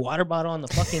fucking water bottle on the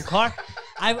fucking car.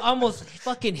 I almost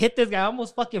fucking hit this guy. I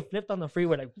almost fucking flipped on the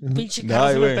freeway. Like, pinche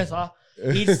carro se me empezó a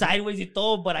ir sideways y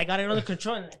todo, but I got it under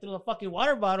control and I threw the fucking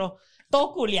water bottle.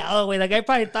 Todo culiado, güey. The guy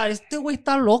probably thought, este güey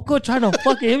está loco trying to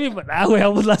fucking hit me, but nah, güey, I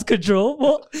almost lost control,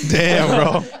 bro. Damn,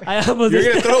 bro. I almost You're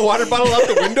gonna throw a water bottle out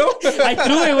the window? I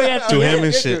threw it, güey, at To the him end.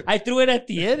 and shit. I threw it at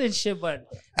the end and shit, but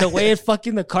the way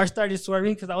the car started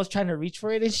swerving because I was trying to reach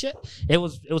for it and shit, it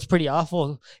was pretty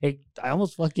awful. I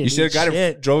almost fucking You should have got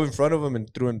shit. drove in front of him and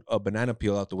threw a banana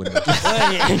peel out the window.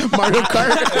 Mario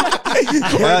Kart.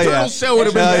 Hell yeah. Shell would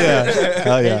have been Hell there. yeah.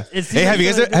 Hell yeah. Hey, have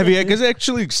you guys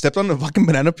actually stepped on the fucking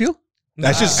banana peel?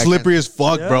 That's just slippery as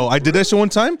fuck, bro. I did that shit one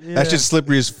time. That's just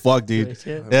slippery as fuck, dude.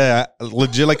 Yeah,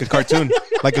 legit like a cartoon.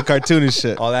 Like a cartoon and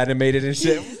shit. All animated and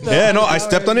shit. Yeah, no, I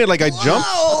stepped on it like I jumped.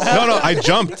 No, I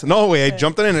jumped. No way, I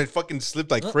jumped on it and it fucking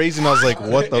slipped like crazy. And I was like,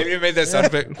 what Maybe the? you made that sound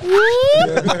effect.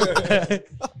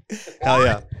 Hell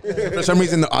yeah. For some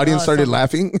reason, the audience started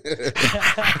laughing. No,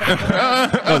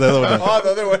 the other one. Oh,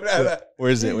 the other one. Where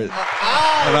is it?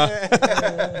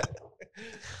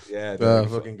 Yeah.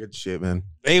 Fucking good shit, man.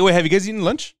 Hey, wait, have you guys eaten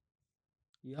lunch?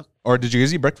 Yeah. Or did you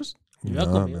guys eat breakfast?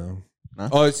 No.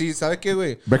 Oh, see, ¿sabe qué,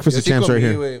 güey? Breakfast Yo of sí champs right comí,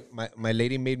 here. güey. My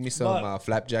lady made me some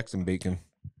flapjacks and bacon.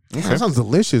 That sounds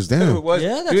delicious, damn. It was,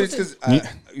 Yeah, that's dude, it's what because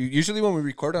usually when we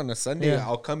record on a Sunday, Yeah.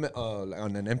 I'll come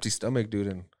on an empty stomach, dude,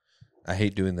 and I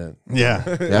hate doing that. Yeah.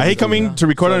 I hate coming to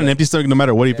record on an empty stomach no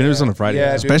matter what, even if it's on a Friday.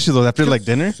 Yeah, dude. Especially though after like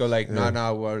dinner. So like,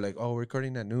 nah, we're like, oh, we're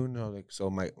recording at noon. No, like, so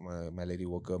my lady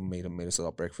woke up, made us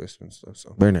all breakfast and stuff.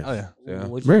 So Very nice. Oh yeah. yeah.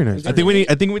 Very nice. I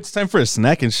think it's time for a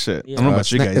snack and shit. I don't know about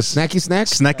you A guys. snacky snack?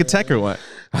 Snack attack or what?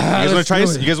 You guys want to try?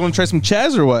 You guys want to try some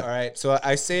Chaz or what? All right, so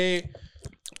I say,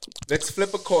 let's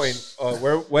flip a coin.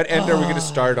 What end are we gonna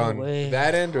start on? güey.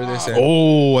 That end or this end?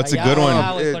 Oh, that's a good one.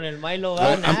 Con el Milo.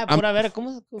 Pura ver,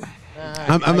 ¿cómo?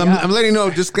 I'm letting you know,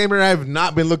 disclaimer, I have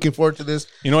not been looking forward to this.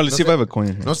 You know what? Let's see if I have a coin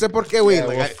in here. No sé por qué, güey.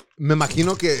 Like, me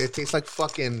imagino que it tastes like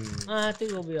fucking... I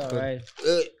think we'll be all right.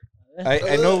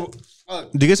 I know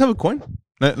Do you guys have a coin?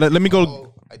 Let me go.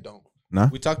 Oh, I don't. Nah.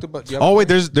 we talked about. Oh wait,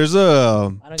 there's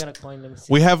a. I don't got a coin. Let me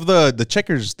see. We have the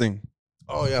checkers thing.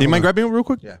 Oh, yeah. Do you mind grabbing it real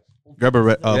quick? Yeah. Grab a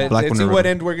red, black let's one. see or what red.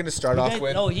 end we're gonna start You off guys-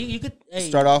 with. No, you could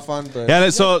Start off on the. Yeah.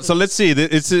 So let's see.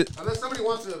 It's a. Unless somebody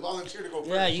wants to volunteer to go first.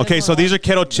 Yeah, you Okay, guys so wanna- these are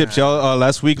kettle chips, y'all.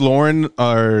 Last week, Lauren,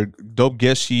 our dope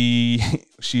guest,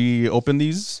 she opened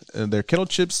these. They're kettle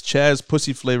chips, Chaz,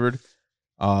 pussy flavored.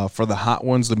 For the hot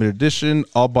ones, limited edition.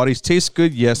 All bodies taste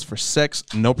good. Yes, for sex,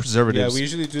 no Yeah, preservatives. we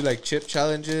usually do like chip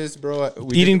challenges, bro. Eating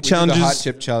we did challenges. the hot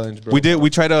chip challenge, bro. We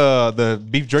tried the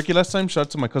beef jerky last time. Shout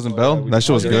out to my cousin Belle. That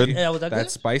shit was good. Yeah, was that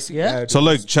That's good? spicy. Yeah. dude. So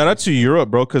look, shout out to Europe,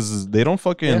 bro, because they don't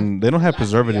they don't have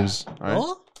preservatives. All right,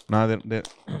 Oh? nah, they're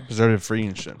preservative free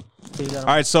and shit. So you got All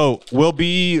right, so we'll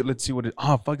be. Let's see what it.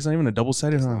 Oh fuck, it's not even a double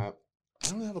sided, huh? I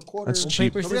don't have a quarter. That's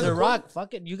cheap. paper, scissors, rock.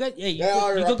 Fuck it. You got. Yeah, you all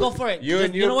right, could I'll go put- for it. you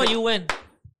and You you know what? pick- You win.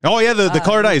 Oh yeah, the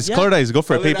colored eyes, yeah. colored eyes. Go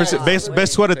for it. Colored Paper, eyes.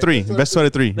 best two out of three. Best two out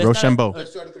of three. Best Rochambeau. out of-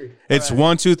 Let's start at 3. It's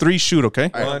 1, 2, 3, shoot. Okay.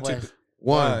 One, two, West.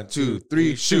 1, 2,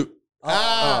 3, shoot.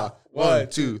 1,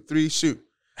 2, 3, shoot.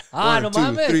 1, No 2,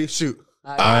 mames. 3, shoot.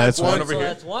 That's one one over So here.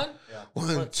 that's one.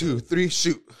 1, 2, 3,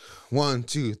 shoot. 1,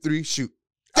 2, 3, shoot.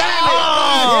 All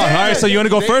right, so you want to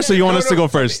go first, or you want us to go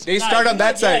first? They start on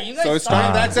that side. you guys So start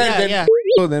on that side, Yeah,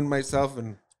 then myself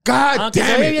and. God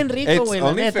damn bien it. rico, It's güey, la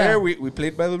only neta. fair. We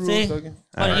played by the rules. See? Doggy.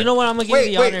 But you know what? I'm gonna give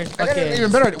Wait, you the honor. I got Okay. an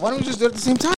even better idea. Why don't we just do it at the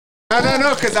same time?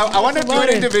 No, because I want to do it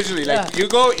Water. individually. Like Yeah. you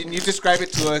go and you describe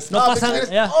it to us. No pasa,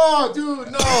 Because- yeah. Oh,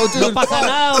 dude, no, dude. No pasa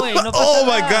nada, güey. No pasa Oh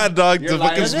my nada. god, dog! You're The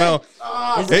fucking lying. smell.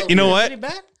 Is Hey, it you know what? pretty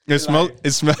bad? It smells.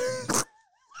 It smells.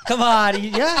 Come on,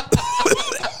 yeah.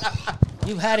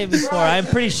 You've had it before. I'm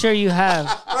pretty sure you have.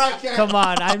 Come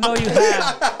on, I know you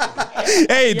have.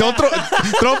 Hey, don't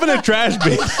throw up in the trash,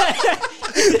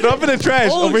 bitch. Throw up in the trash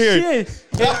Oh over here. shit!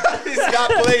 He's not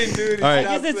playing, dude. All right.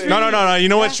 guess it's No. You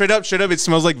know what? Straight up, it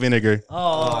smells like vinegar.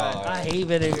 Oh, I hate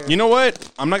vinegar. You know what?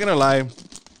 I'm not gonna lie.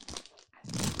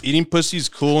 Eating pussy's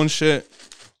cool and shit.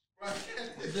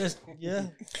 Just, yeah.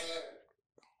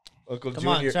 Uncle Come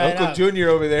on, Junior. try it Uncle out. Junior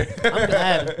over there. I'm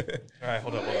glad. All right,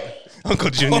 hold up. Uncle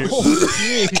Junior.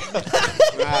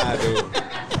 Nah, dude.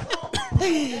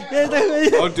 Don't Don't do that.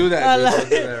 Dude. Don't do that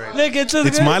right now. Look,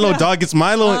 It's Milo, dog. It's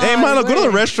Milo. Hey, Milo, go to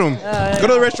the restroom. Go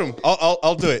to the restroom.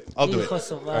 I'll do it. I'll do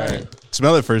it.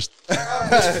 Smell it first. I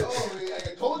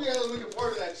told you I was looking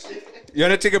forward to that shit. You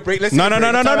want to take a break? Let's No. take a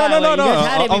break. I'll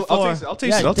taste it. I'll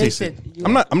taste it. I'll taste it.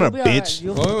 I'm not a bitch.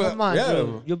 Come on, yeah.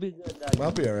 dude. You'll be good. Dog.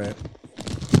 I'll be all right.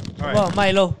 Come on,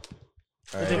 Milo.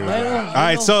 Is it Milo? All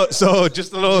right, so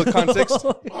just a little context.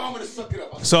 Oh, I'm gonna suck it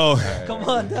up. So Come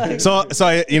on, dog. so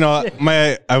I, you know,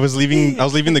 I was leaving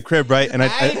the crib, right? And I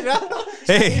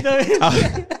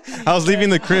was leaving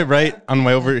the crib, right, on my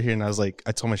way over here, and I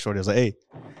told my shorty, I was like, hey,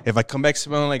 if I come back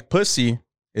smelling like pussy,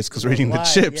 it's because we're eating the Why?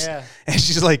 chips. Yeah. And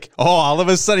she's like, oh, all of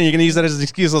a sudden you're gonna use that as an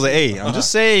excuse. I was like, hey, I'm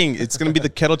just saying it's gonna be the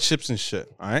kettle chips and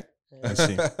shit. All right. Let's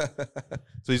see.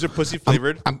 So these are pussy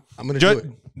flavored. I'm gonna do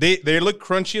it. They look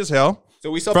crunchy as hell. So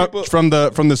we saw people. From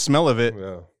the smell of it.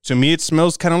 Yeah. To me, it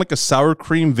smells kind of like a sour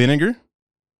cream vinegar.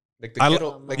 Like the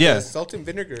kettle, like yeah. the salt and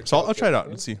vinegar. So I'll try it out.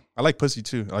 Let's see. I like pussy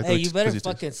too. I like Hey, the you better pussy taste.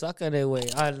 fucking suck on it, way.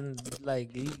 Like,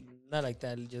 not like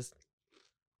that. Just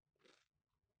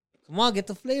come on, get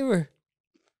the flavor.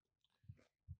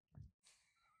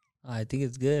 I think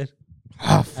it's good.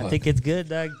 I think it's good,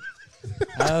 dog.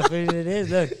 I figured it is.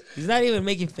 Look, he's not even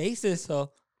making faces, so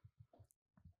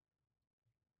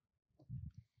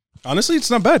Honestly, it's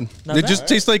not bad. Not It bad. just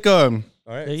tastes like All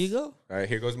right. there you go. All right.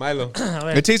 Here goes Milo.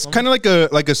 it tastes kind of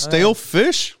like a stale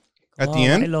fish at the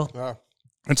end. Milo.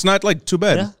 It's not like too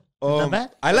bad. Yeah, not bad.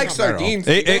 I like sardines.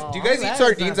 Hey, Do you hey. guys- do you guys Oh, eat that is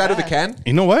sardines not out of the bad. can?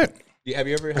 You know what? Have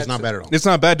you ever had? It's not bad at all. It's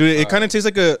not bad, dude. It kind of tastes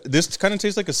like this kind of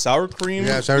tastes like a sour cream,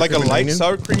 Yeah, sour like cream a and light onion.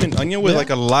 sour cream and onion with like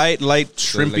a light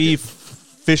shrimpy,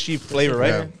 fishy flavor, right?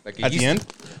 Yeah. Like a At the yeast- end.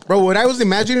 Bro, what I was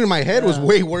imagining in my head was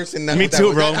way worse than that. Me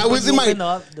too, bro. I was in my. Moving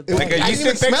up the Like a I yeast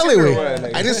didn't even smell infection it. or Wait. what?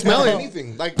 Like- I didn't smell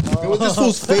anything. Like it was this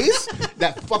fool's face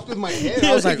that fucked with my head.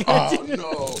 I was like, oh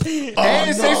no.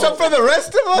 Hey, say something for the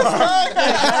rest of us,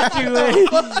 man.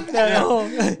 No,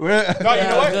 No, you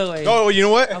know what? good way. No, you know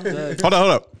what? good. Hold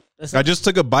up. I just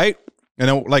took a bite and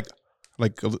I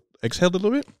like exhaled a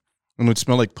little bit, and it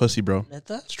smelled like pussy, bro.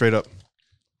 Neta? Straight up.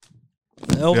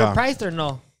 Overpriced or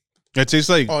no? It tastes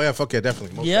like Oh yeah, fuck yeah,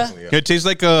 definitely. Most Yeah? definitely. it tastes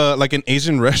like an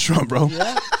Asian restaurant, bro.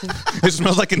 Yeah. It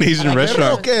smells like an Asian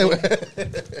restaurant, Okay.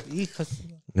 Hijos.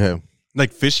 Yeah.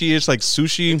 like fishy-ish, like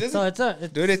sushi. So it's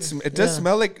Dude, it does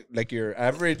smell like your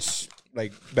average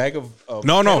like bag of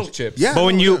No. kettle chips. Yeah. But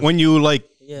when you like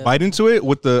Yeah. bite into it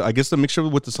with the mixture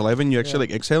with the saliva, and you actually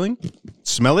like exhaling,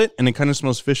 smell it, and it kind of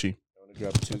smells fishy.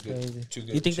 Grab two good, crazy. two good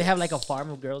You think they chips. have like a farm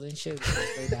of girls and shit?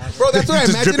 Bro, that's what I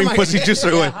Just imagined in dripping my pussy head. juice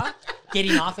away.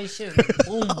 Getting off and shit.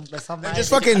 Boom. Just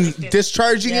fucking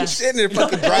discharging and shit, and they're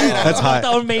fucking drying out. That's hot.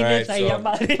 Without maintenance, All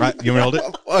right, so- ahí, Right? You want me to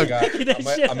hold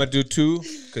it? I'm gonna do two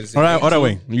because All right,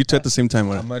 wait. You two at the same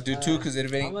time. I'm gonna do two because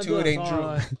if it ain't two, it ain't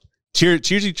true.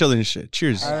 Cheers each other and shit.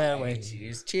 Cheers. All right, wait.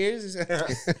 Cheers, cheers.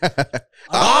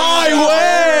 Ay,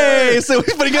 güey. So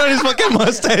he's putting it on his fucking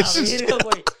mustache. and shit. Mira,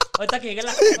 güey. Ahorita que llegue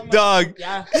la casa, Dog.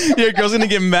 ya. Your girl's gonna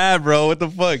get mad, bro. What the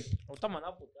fuck? Ahorita me van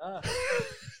a putar.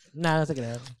 Nah, no se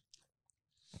crea.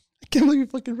 I can't believe you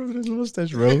fucking rubbed his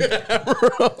mustache, bro. Hey,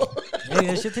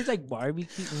 that shit tastes like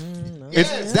barbecue. No.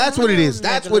 That's what it is.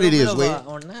 That's what it is. Wait.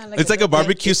 It's like a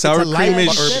barbecue sour light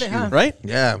creamish, barbecue, huh? right?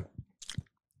 Yeah.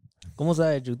 ¿Cómo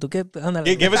sabes, Drew? ¿Tú qué?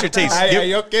 Ándale. Give us your taste.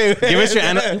 okay. Give us your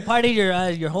You party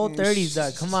your whole 30s,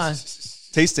 dog. Come on.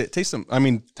 taste it. Taste them. I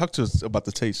mean, talk to us about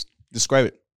the taste. Describe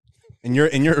it in your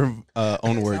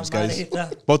own words, guys.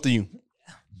 Somebody- Both of you.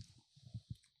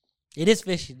 It is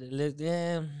fishy.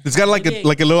 Yeah. It's got like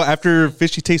a little after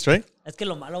fishy taste, right? Es que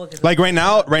lo malo que Like right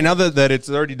now that it's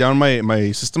already down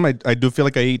my system, I do feel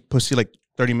like I ate pussy like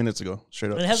 30 minutes ago,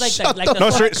 straight up. It has like the No,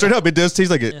 straight up, it does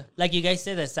taste like it. yeah. Like you guys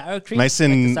say, the sour cream. Nice like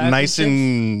and the sour cream nice chips.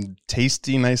 and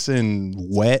tasty, nice and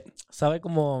wet. Sabe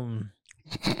como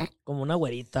una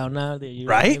güerita, una de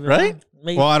Right?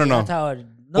 Maybe Well, I don't know. that's how it-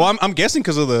 no. Well, I'm guessing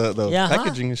because of the Yeah, huh?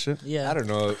 packaging and shit. Yeah, I don't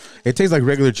know. It tastes like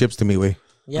regular chips to me, way.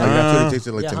 yeah. Like, that's what it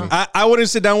tasted like Yeah, to me. huh? I wouldn't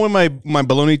sit down with my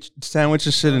bologna sandwich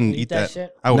and shit and Eat eat that that.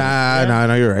 shit? I wouldn't.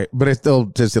 Nah, you're right. But it still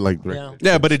tasted like regular.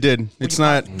 Yeah. Yeah, but it did. It's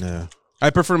not. Yeah. I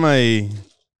prefer my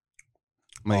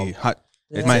hot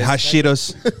Yeah. my hot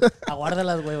Cheetos.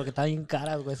 Aguárdalas, güey, porque están bien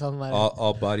caras, güey, esas madres.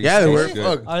 All bodies. Yeah, they taste were.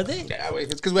 good. Fuck. Are they? Yeah, wait,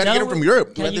 it's because we had to Yeah, get them from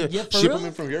Europe. can We had you to get for ship real? them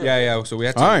in from Europe. Yeah. So we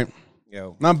had to. All right,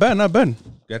 Yeah, not bad, not bad.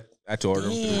 had to order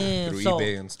them Damn, through so-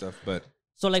 eBay and stuff. But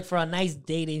So like for a nice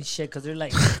date and shit, because they're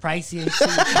like pricey and shit.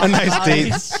 A nice All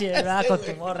date. this shit, ¿verdad? Con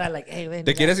tu morra, like, hey, ven.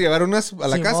 ¿te quieres llevar unas a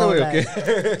la Simón, casa, güey, o like,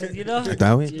 qué? You know,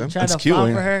 Está bien, you're está- trying That's to cute, fall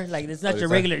güey. for her. Like, it's not your is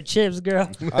that? regular chips, girl.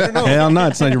 I don't know. Hell no,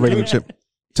 it's not your regular chip.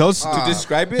 Tell us, To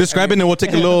describe it, describe it, and then we'll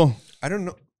take a little. I don't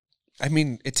know. I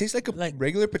mean, it tastes like a Like-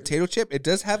 regular potato chip. It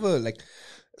does have a like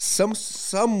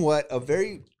somewhat a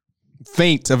very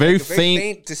Faint, a very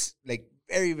faint, just like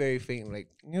very faint, like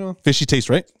fishy taste,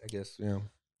 right? I guess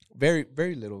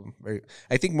very little. Very.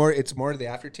 I think more. It's more the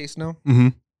aftertaste now. Mm-hmm.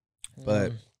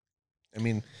 But I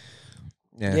mean,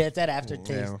 yeah. Yeah, it's that aftertaste.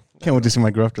 Yeah. Can't wait to see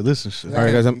my girl after this and shit. All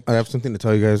right, guys, I have something to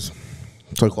tell you guys.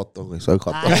 Soy joto, güey. Soy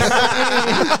joto.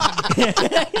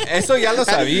 Eso ya lo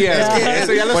sabía. Es que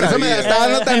eso ya lo Por eso me sabía. está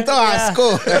dando tanto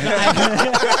asco.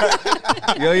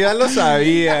 Yo ya lo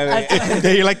sabía. güey.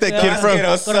 Yeah, you're like that kid from.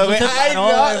 Asqueroso, güey. Ay, no.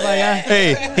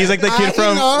 Hey, he's like that kid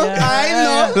from. I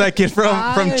know. That kid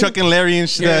from Chuck and Larry and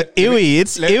shit. Ewy,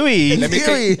 it's Ewy.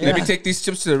 Let me take these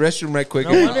chips to the restroom right quick.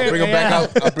 No and wonder- I'll bring them back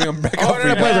out. I'll bring them back out. for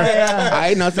you.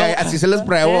 Ay, no sé, así se los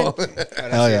pruebo.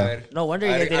 Hell yeah. No wonder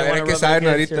you A guys ver didn't want to qué rub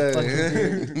saben against your ahorita.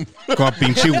 fucking- Con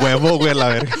pinche huevo, güey, la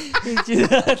verga.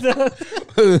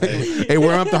 Hey,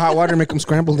 warm up the hot water, make them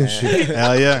scrambled and shit.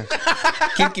 Hell yeah.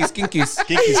 Kinkies.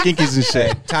 Kinkies and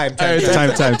shit. Time. Time.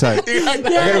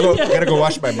 I gotta go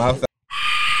wash my mouth.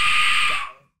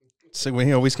 So when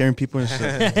he always scaring people and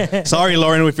shit. Sorry,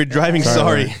 Lauren, if you're driving,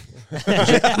 sorry. You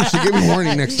should give me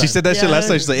warning next time. She said that shit last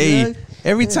night. She's like, hey,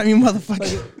 every time you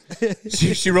motherfucker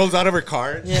She rolls out of her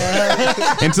car.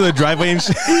 Yeah. into the driveway and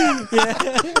shit.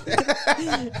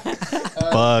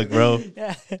 Fuck, bro.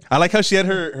 I like how she had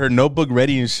her notebook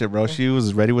ready and shit, bro. She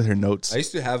was ready with her notes. I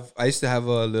used to have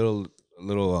a little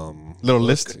Little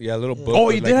list. Yeah, a little book. Oh,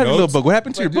 with, you like, did have a little notes. book. What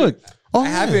happened to your But, book? I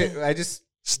have it. I just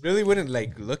really wouldn't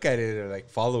like look at it or like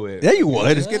follow it. Yeah, you I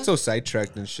would. just get so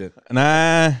sidetracked and shit.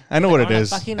 Nah, I know what it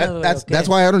is. That's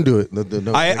why I don't do it.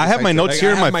 I have my notes Like, here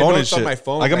I on have my my phone and notes shit. on my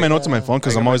phone, I got my like, notes on my phone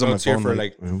because I'm always on my notes here phone. for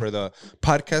like- for the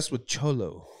podcast with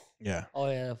Cholo. yeah. Oh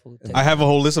yeah. Food I have a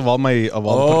whole list of all the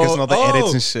podcasts and all the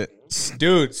edits and shit.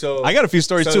 Dude, so I got a few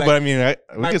stories So, too, like, but I mean,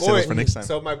 we my can save boy- those for next time.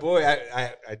 So my boy,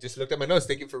 I just looked at my notes.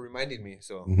 Thank you for reminding me.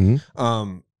 So,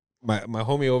 Mhm. my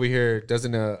homie over here does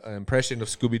an impression of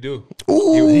Scooby Doo.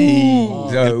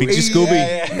 El pinche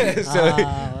Scooby. So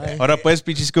Ahora pues,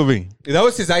 pinche Scooby. that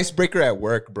was his icebreaker at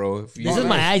work, bro. If you- This is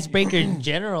my icebreaker in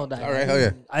general, dog. All right, hell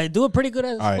yeah. I do it pretty good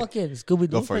as All right. fucking Scooby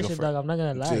Doo Go for it, go impression, for it. dog. I'm not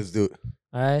gonna lie. Let's do it.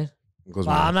 All right. Goes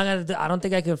Well, well. I'm not gonna. I don't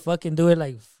think I could fucking do it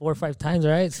like 4 or 5 times,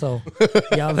 right? So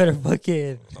y'all better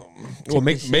fucking. well,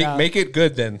 this shit out. make it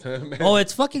good then. Oh,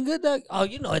 it's fucking good, dog. Oh,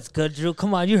 you know it's good, Drew.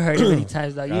 Come on, you heard it many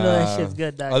times, dog. You know that shit's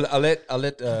good, dog. I'll let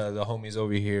the homies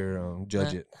over here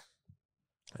judge it.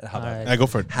 How All about right. I go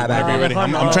for it. How about Ready, ready.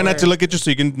 I'm Mejor trying no, not to look at you so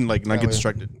you can like not get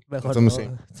distracted. Mejor That's what I'm no.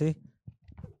 saying. See?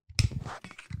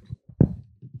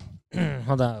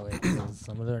 Hold on, wait.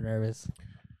 I'm a little nervous.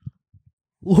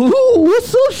 Ooh,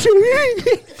 what's up, Sheree?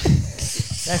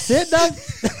 That's it, dog.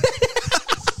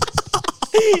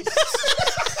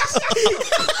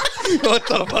 What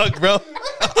the fuck, bro?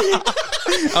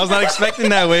 I was not expecting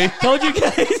that way. Told you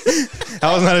guys.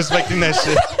 I was not expecting that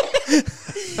shit.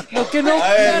 No, que no,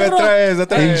 Ay, perro. otra vez.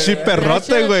 Pinche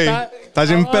perrote, güey. Estás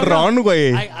bien Ah, perrón,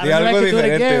 güey. I Di don't algo like to do it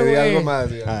diferente, again, di algo güey. más.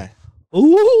 di algo- Ay.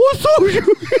 Ooh, what's up?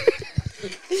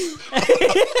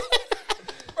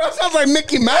 That sounds like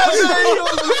Mickey Mouse.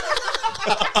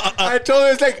 I told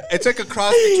her it's like a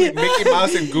cross between Mickey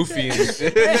Mouse and Goofy and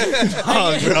shit.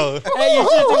 Oh, bro. Hey, you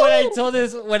should see when I told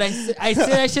this, when I say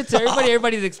that shit to everybody,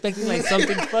 everybody's expecting like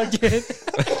something fucking.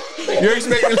 You're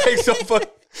expecting like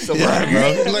some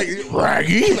Like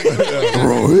raggy.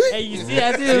 Hey, you see,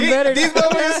 that's even better. These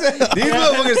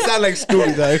motherfuckers sound like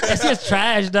Scooby, dog. That's just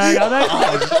trash, dog. I'm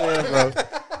not.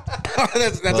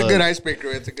 That's a good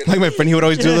icebreaker. That's a good. Like my friend, he would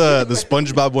always do the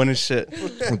SpongeBob one and shit.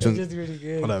 It's just really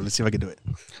good. Hold on, let's see if I can do it.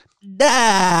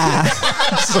 Da!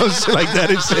 So shit like that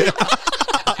and shit.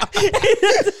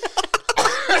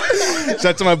 Shout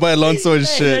out to my boy Alonso and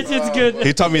shit. That shit's good.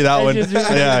 He taught me that one. shit's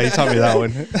really Yeah, he taught me that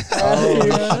one. Oh,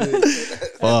 shit.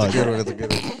 Fuck. That's a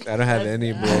good one. I don't have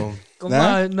any, bro. Come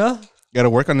Nah? on, no. Gotta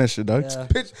work on that shit, dog. Yeah.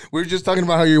 Bitch, we were just talking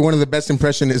about how you're one of the best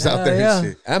impressionists out there. yeah. And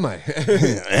shit. Am I?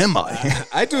 Am I?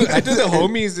 I do the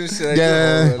homies and shit.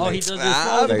 Yeah. Oh, he does this.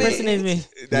 Oh, like- impersonates me.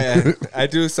 Yeah, I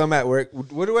do some at work.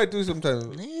 What do I do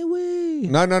sometimes? Hey, wey.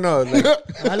 No. Like,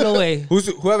 Hello, way. who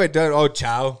have I done? Oh,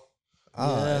 Chow.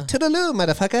 Yeah. Toodaloo,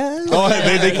 motherfucker. Oh,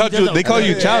 they called you. They call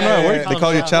you Chow, no? At work, they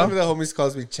call you One Chow. of the homies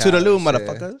calls me Chow. Toodaloo, and shit.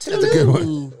 motherfucker. That's a good one.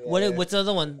 Ooh. What's the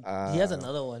other one? He has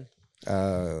another one.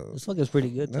 This fucker's pretty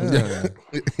good. Too. I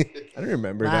don't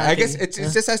remember. Nah, that. I I guess can- it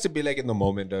just has to be like in the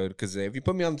moment, though. Because if you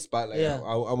put me on the spot, like Yeah.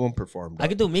 I won't perform. I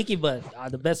could do Mickey, but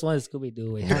the best one is Scooby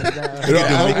Doo. We know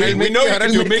you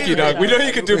can do Mickey, dog. We know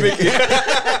you can do Mickey.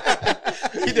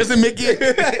 He doesn't make it.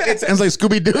 It sounds like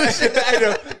Scooby Doo. I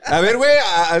know. A ver, güey,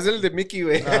 haz el de Mickey,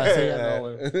 güey. sí, ya no,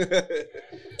 güey.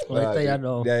 Ahorita ya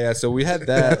no. Yeah. So we had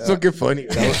that. That's fucking funny.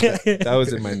 That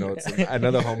was in my notes.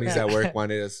 Another homies at work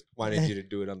wanted you to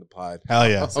do it on the pod. Hell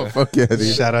yeah. Oh, fuck yeah,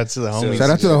 dude. Shout out to the homies. Shout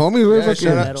out to the homies. We're Yeah,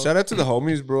 fucking. shout out to the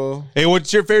homies, bro. Hey,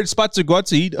 what's your favorite spot to go out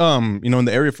to eat? In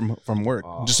the area from work,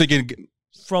 just so you can. Get,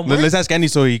 From let's ask Andy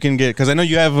so he can get because I know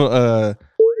you have what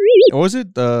was it?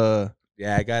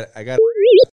 Yeah, I got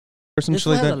Or some this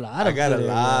shit like one has that. a lot I of got a good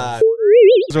lot.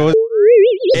 So,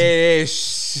 Hey,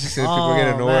 shh. People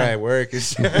gonna know where man. I work.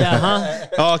 Yeah, huh?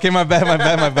 oh, okay, my bad.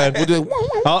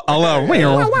 I'll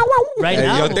Right Hey,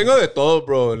 now. yo tengo de todo,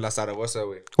 bro. En la Zaragoza,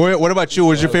 güey. What about you?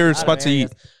 What's your favorite spot to eat?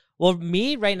 Well,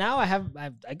 me right now,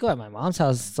 I go at my mom's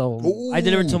house, so I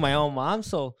deliver to my own mom.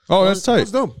 So Oh, that's tight.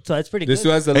 That's dope. so it's pretty This good.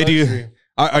 who has the Hey, do luxury. you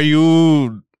are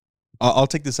you? I'll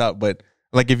take this out, but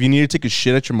like if you need to take a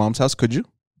shit at your mom's house, could you?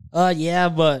 Yeah,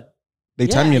 but They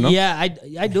yeah, time you, know. Yeah,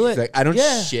 I do it. He's like, I don't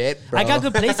Yeah. shit, bro. I got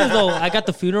good places though. I got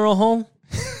the funeral home.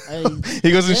 He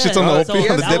goes and shits on the Yeah, OP so on the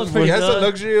that dead was food. pretty He has the good.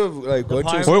 luxury of like going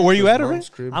to his Where you at his already? mom's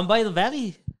crib. I'm by the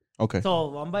valley. Okay.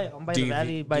 So I'm by the DV,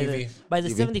 valley DV. by the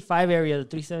 75 area, the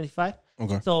 375.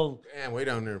 Okay. So Damn, way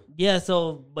down there. yeah,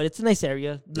 but it's a nice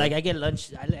area. Like I get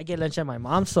lunch at my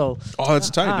mom's. So Oh, that's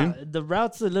tight, dude. the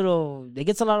route's it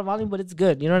gets a lot of volume, but it's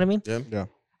good. You know what I mean?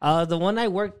 Yeah. The one I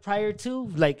worked prior to,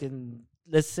 like in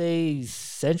let's say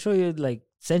central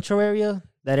area,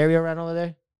 that area around over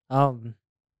there.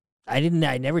 I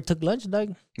never took lunch,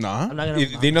 dog. Nah. I'm not gonna.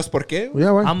 Dinos por qué.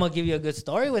 Yeah, why? I'm gonna give you a good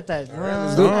story with that. do it.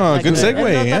 It's not that Good segue.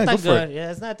 It's not Yeah, that go for it. good.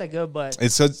 Yeah, it's not that good, but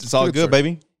It's all good,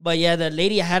 baby. yeah, the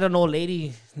lady I had an old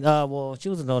lady. Well, she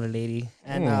was an older lady,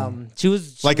 and she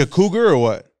was Like a cougar or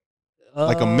what?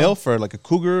 Like a uh, MILF or like a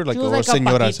cougar? Like She a was like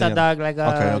senora? a paquita dog, like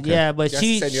Okay. yeah, but Yes,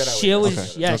 she señora,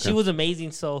 was Okay. she was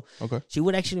amazing. So Okay. she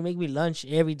would actually make me lunch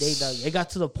every day, dog. It got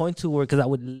to the point to where because I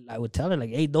would tell her like,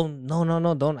 hey, don't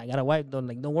I got a wife,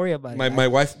 don't worry about it. My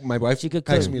wife She could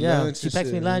packs cook. me Yeah, lunch. she and packs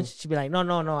me shit. lunch. She'd be like, no,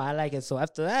 I like it. So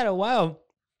after that, a while,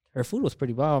 her food was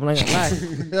pretty bomb. I'm not gonna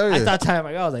lie. Hell I yeah. thought time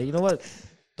I was like, you know what?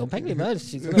 Don't pack me lunch.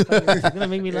 She's gonna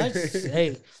make me lunch.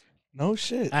 Hey, No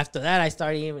shit. after that, I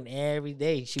started eating every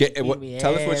day. She would feed me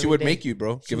Tell us what she every would day. make you,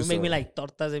 bro. She would make me like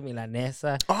tortas de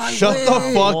milanesa. Shut the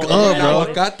fuck up,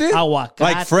 bro. Aguacate? Aguacate.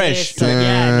 Like fresh.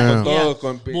 Yeah, Todo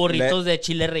con burritos de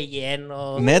chile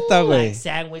relleno. Neta, güey. Like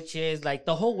sandwiches, like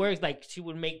the whole works. Like she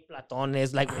would make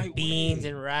platones, like with beans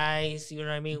and rice. You know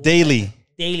what I mean? Daily.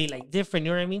 Daily, like different.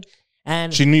 You know what I mean?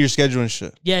 And She knew your schedule and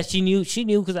shit. yeah, she knew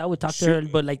because I would talk to her,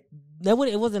 but like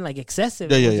it wasn't like excessive.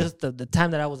 Yeah, it yeah, was yeah. just the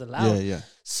time that I was allowed. Yeah.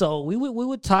 So we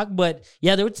would talk, but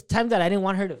yeah, there were times that I didn't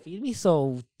want her to feed me,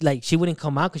 so like she wouldn't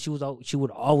come out because she would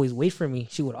always wait for me.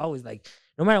 She would always like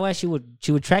no matter what she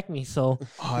would track me. So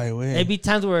there'd be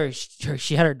times where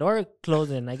she had her door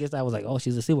closed, and I guess I was like, oh,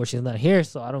 she's asleep or she's not here,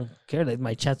 so I don't care. That's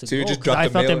my chance to So you go. just 'Cause drop I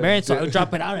the felt mail embarrassed, so and- I would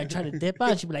drop it out and try to dip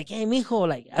out. She'd be like, hey, mijo,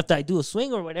 like after I do a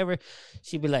swing or whatever,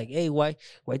 she'd be like, hey, why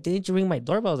didn't you ring my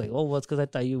doorbell? I was like, oh, well, it's because I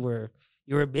thought you were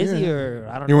busy or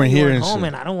I don't know. You weren't here weren't and home shit.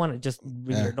 and I don't want to just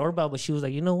ring your doorbell. But she was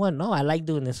like, you know what? No, I like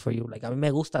doing this for you. Like, a mí me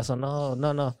gusta, so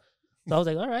no. So I was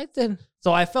like, all right then.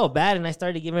 So I felt bad and I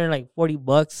started giving her like $40.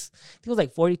 I think it was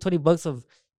like $20 of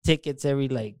tickets every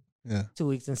like 2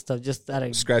 weeks and stuff. Just out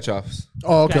of Scratch offs.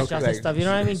 Oh, okay. scratch offs and Like, stuff. You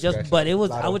know what I mean? scratch Just, but it was,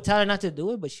 offs. I would tell her not to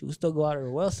do it, but she would still go out of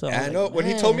her well. So I was know. like, When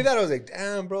he told me man. that, I was like,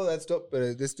 damn, bro, that's dope.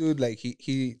 But this dude, like,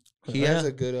 he Yeah. has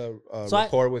a good So I-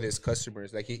 rapport with his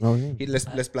customers. Like, he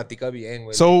les platica bien,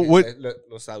 güey. So Like, what-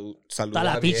 Los saluda Toda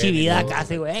la bien pinche y vida todo.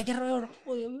 casi, güey. ¿Qué rollo?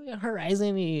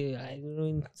 Horizon y... I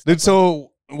mean, Dude,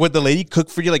 so Would the lady cook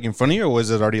for you like in front of you, or was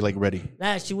it already like ready?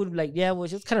 Nah, she would like, yeah, well,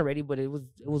 she was kind of ready, but it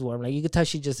was warm. Like you could tell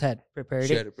she just had prepared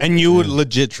it. And you would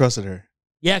legit trusted her.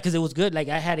 Yeah, because it was good. Like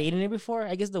I had eaten it before.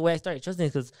 I guess the way I started trusting it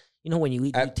because when you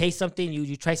eat, you taste something,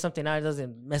 you try something out, it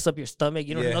doesn't mess up your stomach.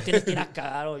 You know, no tienes que ir a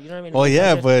cagar, or, you know what I mean? Well,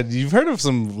 yeah, but you've heard of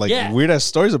some like weird ass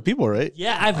stories of people, right?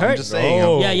 Yeah, I've heard. Just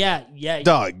saying, yeah.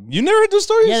 Dog, you never heard those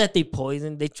stories? Yeah, that they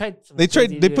poisoned. They tried.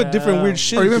 They put different weird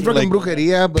shit. Or even fucking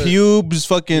brujeria, but pubes,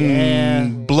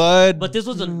 fucking blood. But this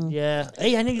was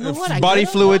Hey, I know you know what? Body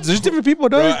fluids. There's different people,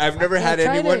 dog. Bro, I've never had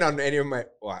anyone it. on any of my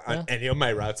any of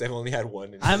my routes. I've only had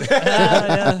one.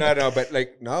 Yeah. No, but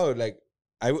like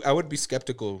I would be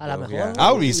skeptical. A la Bro. mejor. Yeah.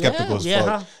 I would be skeptical as fuck.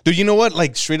 Huh? Dude, you know what?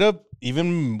 Like straight up,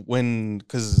 even when,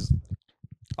 because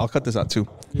I'll cut this out too.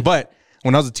 But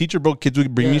when I was a teacher, bro, kids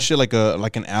would bring me shit like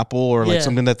an apple or like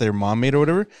something that their mom made or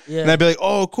whatever. Yeah. And I'd be like,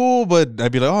 oh, cool. But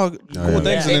I'd be like, oh, cool,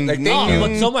 thanks. Yeah. And then, Like, thank you.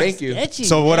 But so much Thank you. sketchy.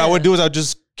 So what I would do is I'd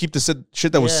just keep the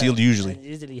shit that was sealed usually.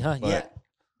 Usually, huh? But- Yeah.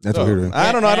 that's weird.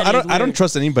 I don't know. Yeah, I don't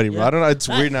trust anybody, bro. Yeah. I don't know. It's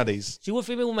weird nowadays. She would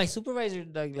feed me with my supervisor.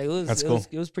 Like it was, That's it cool. was,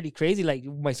 it was pretty crazy. Like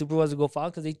my supervisor would go follow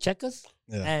because they check us,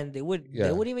 Yeah. and they wouldn't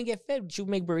even get fed. She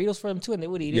would make burritos for them too, and they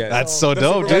would eat Yeah. it. That's so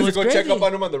dope, Supervisor dude. go It's check crazy. up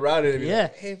on him on the route. And be Yeah.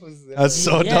 like, hey, That's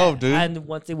so dope, dude. And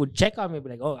once they would check on me, be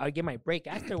like, "Oh, I get my break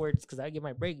afterwards because I get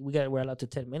my break. We're allowed to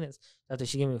 10 minutes after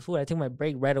she gave me food. I take my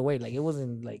break right away. Like it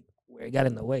wasn't like where it got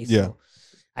in the way. So Yeah.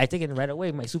 I take it right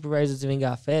away. My supervisors even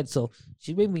got fed, so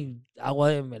she made me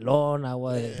agua de melon,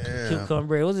 agua de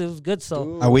cucumber. It was good.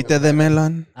 So Agüita de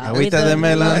melon. Agüita de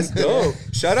melon. That's dope.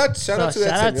 Shout out to that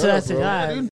senora, bro.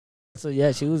 senora. So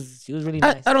yeah, she was really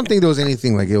nice. I don't think there was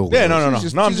anything like ill. Yeah, no.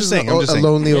 She's No, I'm just saying. I'm just a saying.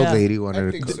 lonely old Yeah. lady I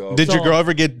wanted think to. so. Did your So- girl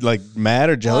ever get like mad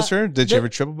or jealous of her? Did she there- ever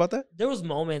trip about that? There was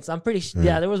moments. I'm pretty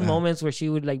there was moments where she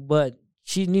would like, but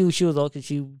she knew she was old because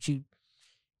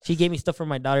she gave me stuff for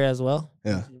my daughter as well.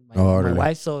 Yeah. My really?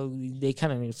 wife. So they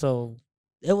kind of knew. So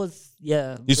it was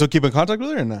You still keep in contact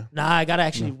with her or not? Nah, I gotta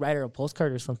actually write her a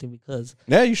postcard or something because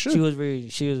Yeah, you should. she was very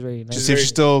nice. To see if she's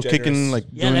still generous. kicking, like,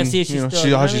 Yeah, let's see if she's you know,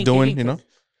 still- how I she's mean, doing, kicking, you know?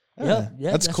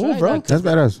 Yeah, That's cool, right, bro. dog. That's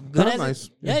badass. Good That's as nice.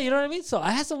 Yeah, you know what I mean. So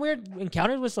I had some weird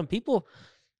encounters with some people.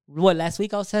 What last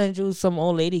week I was telling you, some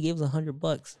old lady gave us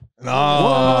 $100. No.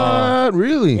 What?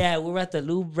 Really? Yeah, we were at the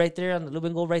Lube right there on the Lube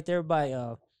and Gold right there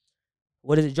by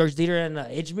what is it, George Dieter and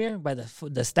Edgemere by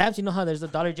the stamps. You know how there's the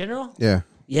Dollar General? Yeah.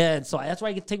 Yeah, and so that's where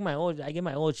I get take my old. I get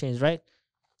my old change, right?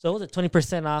 So it was at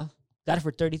 20% off. Got it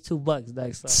for $32.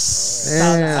 Like, so,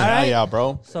 Yeah. all right. Yeah,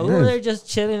 bro. So we were there just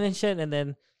chilling and shit, and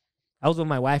then I was with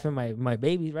my wife and my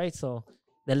baby, right? So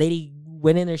the lady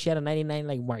went in there. She had a 99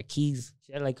 like Marquise.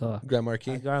 She had like a Grand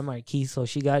Marquis. Grand Marquise. So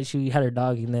she had her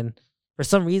dog, and then for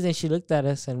some reason she looked at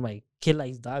us, and my kid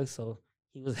likes dogs, so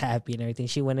he was happy and everything.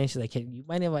 She went in. She's like, "Hey, you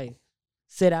mind if I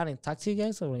sit down and talk to you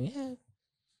guys?" So I'm like, "Yeah,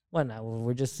 why not?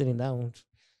 We're just sitting down."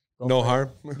 Go No for it." harm.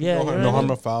 Yeah, no harm. you know No what I harm, mean?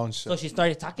 no foul and So shit. she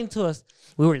started talking to us.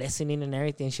 We were listening and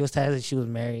everything. She was telling us that she was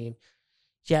married.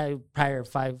 She had prior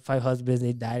five husbands.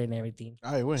 They died and everything.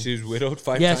 All right, wait. She was widowed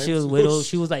 5 Yeah, times. she was widowed.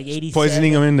 She was like 87.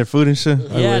 Poisoning them in their food and shit.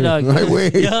 Yeah, dog. Right,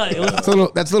 wait. Yeah, it was,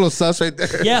 That's a little sus right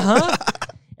there. yeah, huh?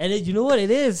 And then you know what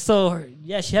it is? So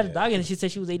yeah, she had a dog and she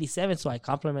said she was 87. So I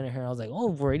complimented her. I was like,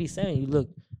 "Oh, for 87, you look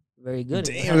very good."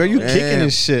 Damn, are you Damn. kicking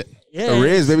this shit? Yeah. The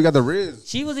Riz, baby, got the Riz.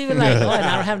 She was even like, "Oh, and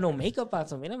I don't have no makeup on."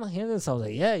 So I my hands. So I was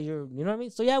like, "Yeah, you know what I mean?"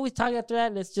 So yeah, we talked after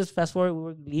that. Let's just fast forward. We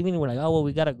were leaving. We're like, "Oh, well,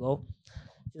 we gotta go."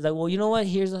 She's like, "Well, you know what?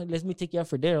 Let me take you out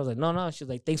for dinner." I was like, "No." She's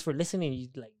like, "Thanks for listening." You,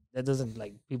 like that doesn't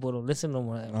like people don't listen no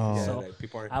more. Oh. Yeah, So like,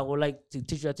 people aren't. I would like to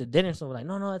teach you out to dinner. So we're like,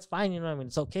 no, it's fine. You know what I mean?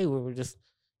 It's okay. We're just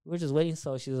waiting.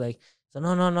 So she was like, so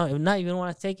no. If not, you don't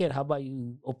want to take it. How about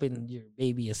you open your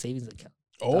baby a savings account?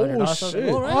 Oh, So I was like, shit.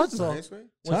 all right. that's So nice, man.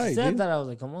 when Tight, she said dude. that, I was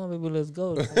like, come on, baby, let's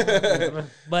go.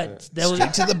 But that was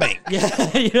Straight to the bank.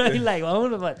 yeah, you know, like,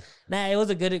 but nah, it was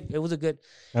a good.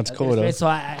 That's cool, though. experience. So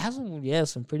I have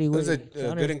some pretty It weird. was a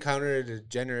encounters. good encounter. The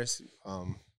generous,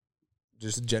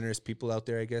 just generous people out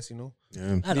there, I guess, you know. Yeah. I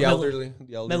The don't know, elderly. The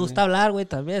Me elderly. gusta hablar, güey,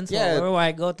 también. So Yeah. wherever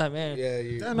I go, también. Yeah,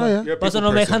 Yeah, no, yeah. you're a Por eso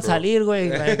people no me person, dejan bro. salir, güey.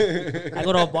 Like, I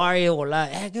go to a bar y volar.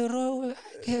 Qué rollo,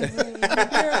 güey.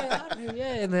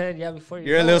 Yeah, and then, yeah, before you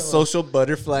You're a know little it, social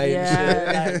butterfly.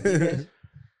 Yeah. And shit. Like,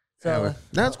 so,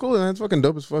 That's cool. That's fucking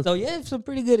dope as fuck. so, yeah, some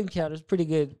pretty good encounters. Pretty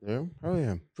good. Yeah. Oh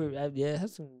yeah. Yeah, had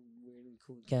some really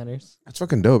cool encounters. That's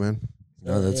fucking dope, man.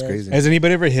 No, that's Yeah. crazy. Has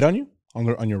anybody ever hit on you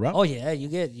on your route? Oh, yeah, you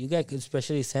get good,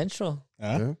 especially Central.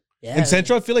 Yeah. Yeah. In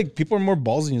Central, I feel like people are more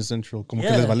ballsy in Central. Como que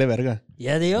Yeah. les vale verga.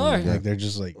 Yeah, they are. Like they're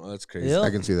just like, Oh, that's crazy. Yeah.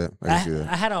 I can see that. I can see that.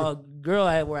 I had a girl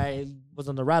where I was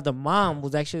on the route. The mom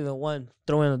was actually the one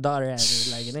throwing the daughter at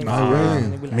me. Like, and then really?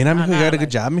 they'd be like, Mira, mijo, you got a like,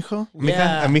 good job, mijo.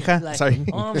 Yeah, Mija, like, sorry.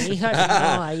 oh, mi hija,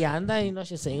 ahí anda,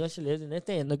 she's single, she lives in this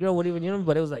thing. And the girl would even,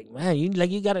 but it was like, man,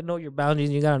 you gotta know your boundaries.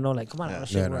 You gotta know, like, come on,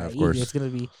 shit, no, where of I eat, course. it's gonna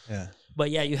be. Yeah. But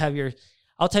yeah, you have your.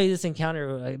 I'll tell you this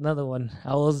encounter, another one.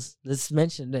 Let's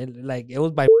mention it, like, it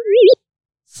was by.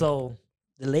 So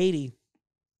the lady,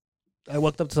 I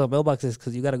walked up to the mailboxes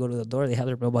because you gotta go to the door. They have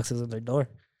their mailboxes in their door.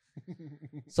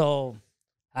 So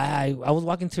I was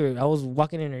walking to her. I was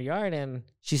walking in her yard, and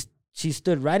she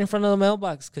stood right in front of the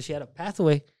mailbox because she had a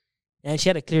pathway, and she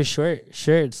had a clear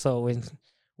shirt. So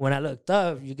when I looked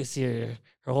up, you could see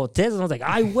her whole tits, and I was like,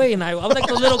 "Ay, wait!" And I was like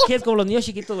those little kids, como los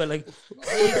niños chiquitos, where like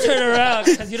you turn around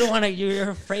because you don't want to.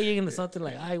 You're afraid you're into something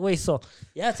like, "Ay, wait!" So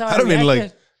yeah, that's how I don't mean, reacted.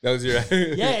 like- That was your.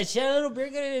 Yeah, she had a little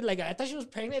beer. Like, I thought she was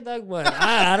pregnant, dog, but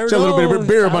I don't She had know. a little bit of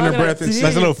beer up on her I'm not gonna breath and see.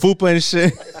 Nice little fupa and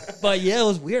shit. But yeah, it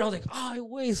was weird. I was like, oh,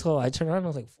 wait. So I turned around and I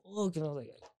was like, fuck. And I was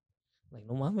like,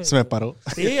 no mames. Se me paró.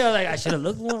 See, I was like, I should have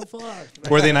looked more. Fuck.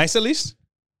 Like, Were they nice at least?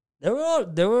 They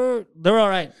were all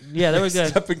right. Yeah, they were good.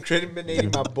 Stop incriminating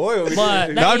my boy over But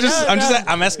here. No, I'm no.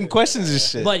 I'm asking questions and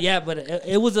shit. But yeah, but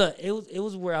it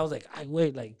was where I was like, I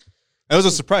wait, like, It was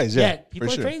a surprise, yeah. people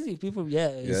for are sure. crazy. People, yeah.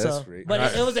 Yeah, so, that's great. but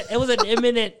it was an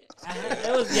imminent.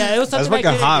 It was something. That's I fucking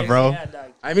couldn't hot, do. bro. Yeah, dog.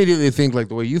 I immediately think like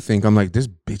the way you think. I'm like, this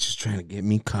bitch is trying to get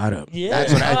me caught up. Yeah.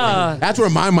 That's what I think. That's where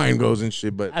my mind goes and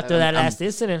shit. But After that last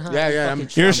incident, huh? Yeah, Fucking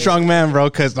You're a shit. strong man, bro,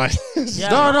 because like, Yeah.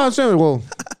 no, I'm saying, well,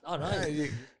 Oh no.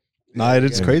 nah,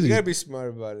 it's You crazy. gotta be smart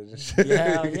about it.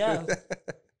 Yeah.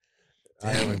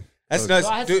 That's So I nuts,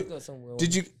 had to dude. go somewhere.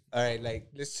 Did you? All right, like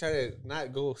let's try to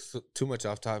not go too much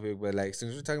off topic, but like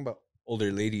since we're talking about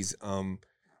older ladies,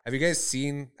 have you guys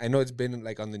seen? I know it's been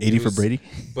like on the 80 news, for Brady.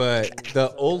 but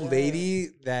the old lady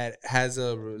that has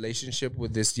a relationship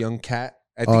with this young cat.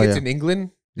 I think Oh, it's yeah. in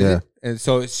England. Yeah. And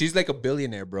so she's like a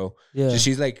billionaire, bro. Yeah. So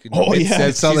she's like, Oh, yeah,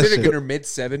 I saw that she's shit. in her mid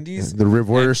 70s, the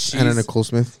reverse And Anna she's- Nicole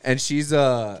Smith. and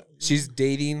she's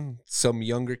dating some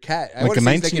younger cat. I Like wanna a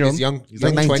say he's in his 19-year-old? young He's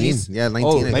like young 19. 20s. Yeah, 19. Oh,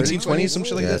 I think. 1920, some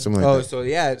shit like Yeah, that. something like Oh, that. so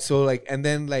yeah, so like, and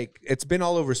then like, it's been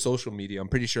all over social media. I'm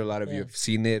pretty sure a lot of you Yeah. have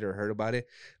seen it or heard about it.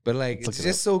 But like, Let's it's look it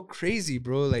just so crazy,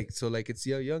 bro. Like, so like, it's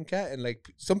a young cat, and like,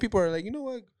 some people are like, you know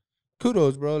what,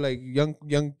 kudos, bro. Like, young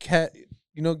cat,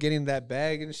 getting that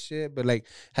bag and shit. But like,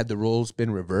 had the roles been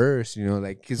reversed,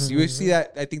 like, because you see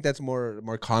that. I think that's more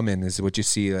common is what you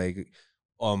see, like,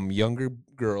 younger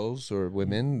girls or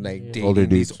women like Yeah. dating Older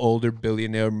these dudes. older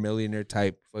millionaire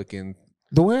type fucking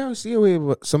The way I see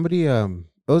it, somebody, it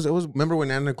was, remember when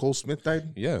Anna Nicole Smith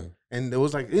died? yeah. And it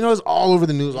was like, it was all over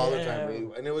the news all the Yeah.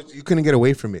 time. And it was, you couldn't get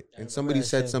away from it. And somebody that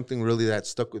said shit. something really that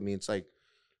stuck with me. It's like,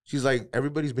 she's like,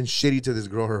 everybody's been shitty to this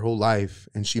girl her whole life.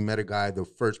 And she met a guy, the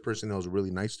first person that was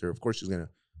really nice to her. Of course, she's going to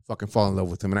fucking fall in love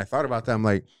with him. And I thought about that. I'm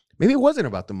like, maybe it wasn't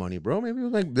about the money, bro. Maybe it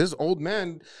was like this old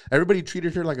man. Everybody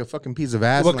treated her like a fucking piece of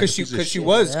ass. Well, and because like a piece of she shit.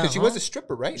 was Yeah, because she huh? was a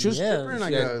stripper, right? She was a Yeah, stripper and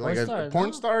like, yeah, a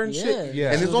porn star and shit. Yeah.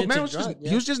 And She this was old man into was just, drugs,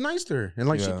 he was just nice to her. And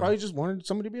like, she Yeah. probably just wanted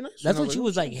somebody to be nice. to her. That's And I when was she like,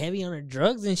 was like heavy on her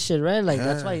drugs and shit, right? Like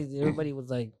that's Yeah. why everybody was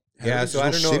like, Yeah, everybody's so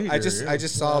I so don't shitty know. to her, I yeah.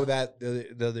 just saw that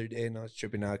the other day, and I was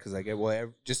tripping out because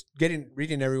just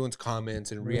reading everyone's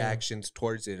comments and reactions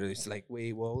towards it. It's like,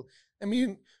 wait, well, I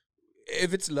mean,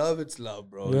 if it's love,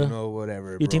 bro. Yeah.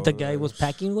 Whatever. you think the bro. guy was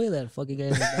packing with that fucking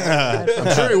guy?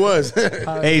 I'm sure he was.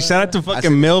 Hey, shout out to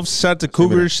fucking MILFs, shout out to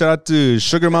Cougars, shout out to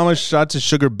Sugar Mama, shout out to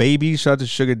Sugar Baby, shout out to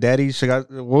Sugar Daddy. Shout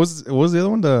out, what was the other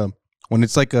one? When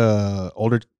it's like a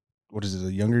older, what is it?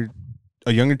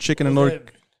 A younger chick and an older,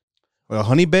 a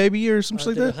honey baby or something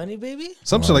like that. Honey baby.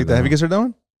 Some shit like that. Have you guys heard that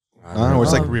one? Where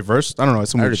it's like reversed. I don't know.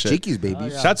 It's some I weird heard shit. Cheeky's baby. Oh,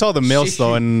 yeah. Shout out to all the males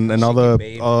though, and all Cheeky the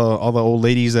baby. all the old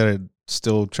ladies that are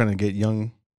still trying to get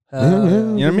young. Yeah. You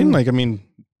know what I mean? Like, I mean,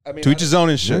 to each his own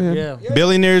and shit. Yeah. Yeah.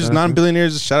 Billionaires,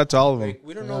 non-billionaires. Shout out to all of them. like,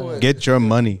 we don't know what Get your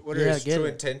money. what are Yeah, his get true it.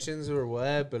 intentions or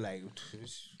what, but like,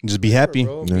 Just be happy.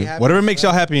 bro, Yeah. be happy, Whatever makes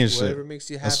y'all bro. happy and shit. Whatever makes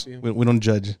you That's- happy. we don't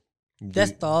judge.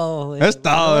 That's todo. That's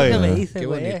todo, Lo que me yeah. dice, Qué güey.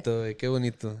 bonito, qué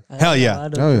bonito. Hell yeah.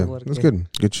 Oh, yeah. That's good.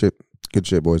 Good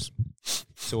shit, boys.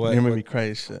 So You what? made me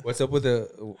cry. Shit. What's up with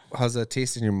how's the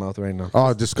taste in your mouth right now?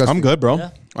 Oh, disgusting. I'm good, bro.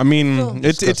 Yeah. I mean, Oh.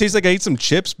 it tastes like I ate some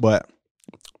chips, but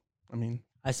I mean,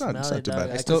 I not- smell it's it, not too dog. bad. I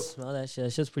I can still- smell that shit.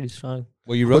 That shit's pretty strong.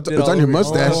 Well, you rubbed It's on your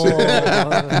mustache.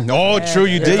 oh, true,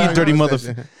 you yeah, did, yeah. you dirty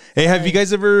motherfucker. Hey, have you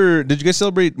guys ever? Did you guys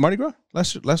celebrate Mardi Gras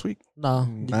last week? No.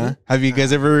 Nah. Have you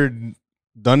guys ever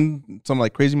done some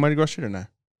like crazy Mardi Gras shit or not?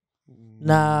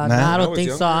 Nah, Nah. I I don't was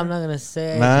think so. younger. I'm not gonna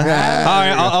say. Nah. All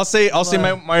right, I'll say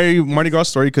But- my Mardi Gras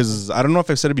story because I don't know if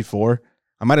I've said it before.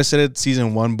 I might have said it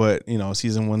season 1, but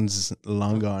season 1's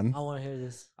long gone. I want to hear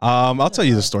this. I'll tell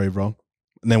you the story, bro,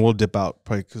 and then we'll dip out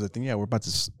probably because I think we're about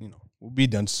to we'll be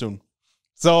done soon.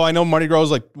 So I know Mardi Gras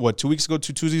was like what 2 weeks ago,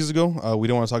 2 Tuesdays ago. We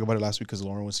don't want to talk about it last week because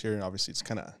Lauren was here, and obviously it's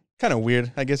kind of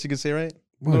weird. I guess you could say, right?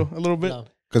 A little bit. No.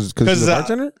 Because the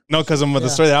bartender? No, because of the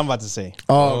story that I'm about to say.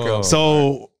 Oh, okay.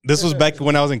 So this was back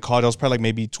when I was in college. I was probably like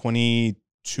maybe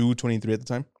 22, 23 at the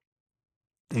time.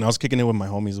 And I was kicking it with my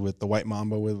homies with the White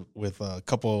Mamba with a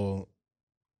couple.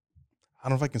 I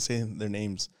don't know if I can say their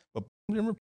names, but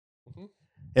remember?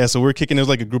 Yeah, so we were kicking. It was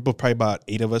like a group of probably about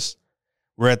 8 of us.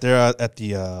 We're at the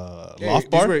loft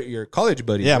bar. These were your college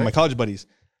buddies. Yeah, right? my college buddies.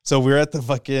 So we were at the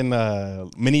fucking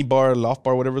mini bar, loft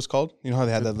bar, whatever it's called. You know how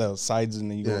they had the sides and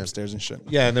then you go upstairs and shit.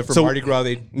 Yeah, and then for So- Mardi Gras,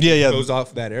 they goes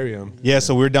off that area. Yeah,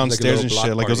 so we were downstairs little and block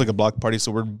shit. Like it was party. like a block party.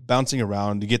 So we're bouncing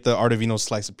around. You get the Artivino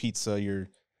slice of pizza. You're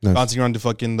Nice. bouncing around to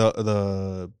fucking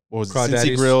the what was it?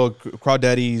 Cincy Crawdaddies. Grill,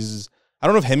 Crawdaddies. I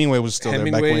don't know if Hemingway was still there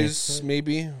back when. Hemingway's,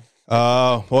 maybe.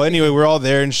 Well, anyway, we're all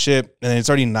there and shit, and it's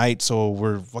already night, so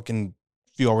we're fucking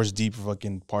few hours deep for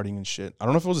fucking partying and shit. I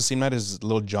don't know if it was the same night as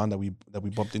Lil Jon that we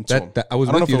bumped into. him. I was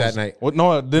I don't with know you if it that was- night. Well,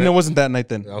 no, then it wasn't that night.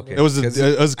 Then Okay. it was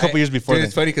a couple years before. Dude, Then.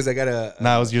 it's funny because I got a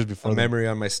Nah, it was years before. a then. memory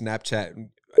on my Snapchat when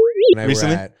I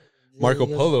Recently? were at Marco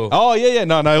Polo. Oh yeah,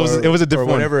 no, it was a or different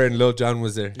one. whatever, and Lil Jon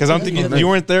was there. Because I'm thinking you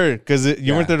weren't there because you weren't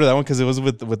Yeah. there to that one because it was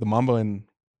with the Mambo and.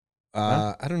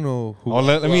 I don't know who, Oh,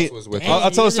 let who me- else was with I'll- us.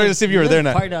 I'll tell the story to see if you were there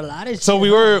now. So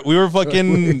we were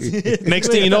fucking. Next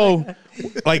thing you know,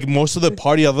 like most of the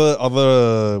party of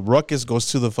the ruckus goes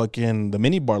to the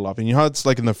mini bar loft, and you know how it's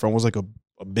like in the front was like a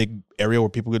big area where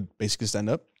people could basically stand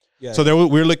up. Yeah. So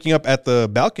we were looking up at the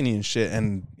balcony and shit,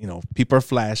 and you know people are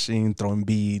flashing, throwing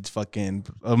beads, fucking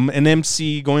an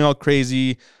MC going all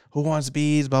crazy. Who wants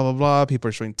beads? Blah blah blah. People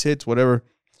are showing tits, whatever.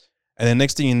 And then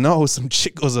next thing you know, some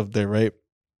chick goes up there, right?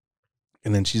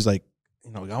 And then she's like,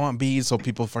 you know, I want beads. So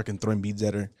people fucking throwing beads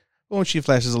at her. Well, she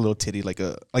flashes a little titty, like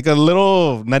a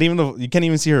little, not even, you can't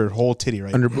even see her whole titty,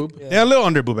 right? Under boob? Yeah, a little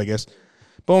under boob, I guess.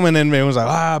 Boom, and then everyone's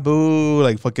like, boo,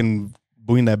 like fucking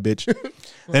booing that bitch.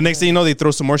 Then next thing you know, they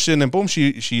throw some more shit, and then boom,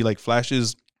 she like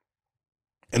flashes.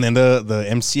 And then the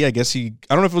MC, I guess I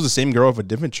don't know if it was the same girl or a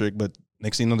different chick, but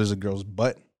next thing you know, there's a girl's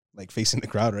butt like facing the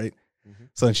crowd, right?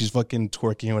 So then she's fucking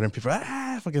twerking and whatever. People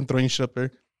fucking throwing shit up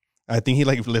there. I think he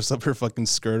like lifts up her fucking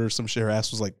skirt or some shit. Her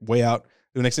ass was like way out.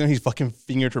 The next thing he fucking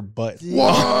fingered her butt.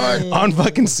 What? On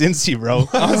fucking Cincy, bro. On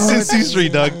Cincy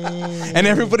Street, dog. And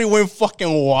everybody went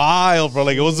fucking wild, bro.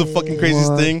 Like it was the fucking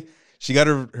craziest thing. She got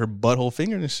her butthole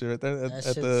fingered and shit right there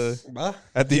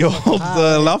at the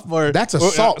old loft bar. That's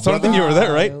assault, So I don't think you were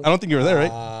there, right? bro. I don't think you were there,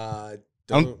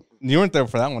 right? You weren't there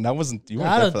for that one. That wasn't. You weren't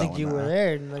I there don't for that think one, you nah. were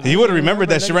there. Like, He would have remembered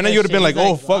that shit. Right now, you would have been like,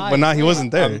 "Oh fuck," but nah, he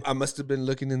wasn't there. I must have been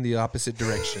looking in the opposite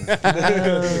direction.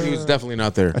 He was definitely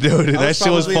not there. Dude, that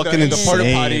shit was probably fucking in the porta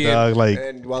insane, potty dog. Like,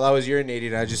 and while I was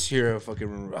urinating, I just hear a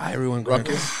fucking everyone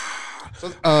ruckus.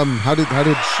 How did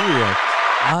she react?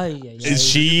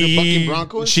 she bucking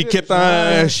Bronco and she shit?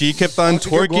 kept on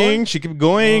twerking. going? She kept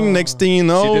going. Next thing you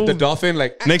know, She did the dolphin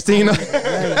like. next thing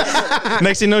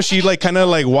you know, she like kind of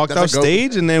like walked off That's a goat.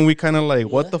 stage, and then we kind of like,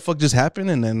 what the fuck just happened?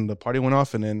 And then the party went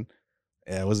off, and then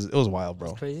yeah, it was wild,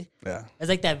 bro. Crazy. Yeah, It's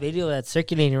like that video that's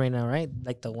circulating right now, right?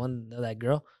 Like the one of that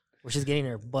girl where she's getting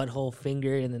her butthole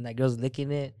finger and then that girl's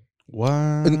licking it. what?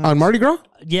 On Mardi Gras?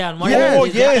 Yeah, on Mardi Yeah, Gras, oh,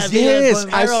 that yes, video is yes.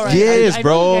 going viral right Yes, now. I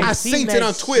bro. know you guys I seen seen that it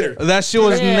on Twitter. shit. That shit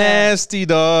was Yeah. nasty,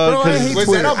 dog. Bro, I 'cause- hate Was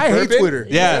Twitter. that on I hate Bourbon? Twitter.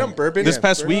 yeah, Was that on Bourbon? this Yeah,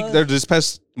 past Bourbon. week, this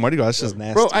past Mardi Gras, that's just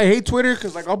nasty. Bro, I hate Twitter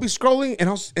because like I'll be scrolling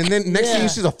and then next thing Yeah. you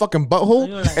see is a fucking butthole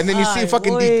And you're like, and then you see "Ay,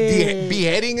 fucking güey."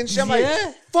 beheading and shit. I'm Yeah.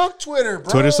 like, fuck Twitter,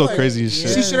 bro. Twitter's so Like, crazy as you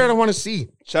shit. See shit I don't want to see.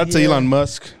 Shout out to Yeah. Elon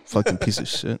Musk, fucking piece of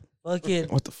shit. Fucking,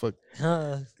 What the fuck?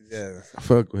 Yeah,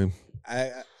 Fuck him.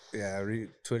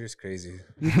 Twitter's crazy.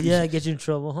 yeah, get you in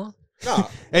trouble, huh? No,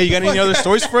 Hey, you got any other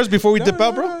stories for us before we dip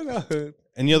out, bro? no.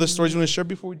 Any other stories you want to share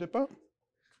before we dip out?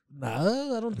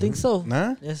 Nah, I don't think so.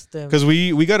 Nah? Este, Because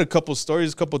we got a couple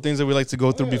stories, a couple things that we like to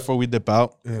go through before we dip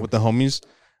out with the homies.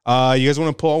 You guys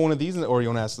want to pull out one of these, or you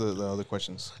want to ask the other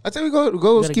questions? I think we go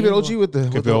Gotta keep it give OG him with the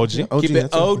Keep it OG? OG. Keep it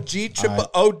that's OG, triple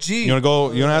OG. You want to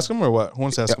go? You want to ask them or what? Who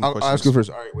wants to ask them I'll questions? ask you first.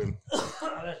 All right, wait.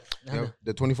 You have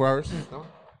the 24 hours? No?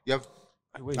 You have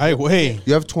Hey, wait.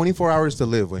 You have 24 hours to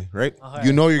live, right? All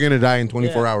You know you're gonna die in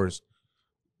 24 Yeah. hours.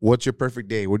 What's your perfect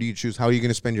day? What do you choose? How are you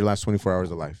gonna spend your last 24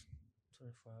 hours of life?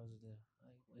 24 hours a day.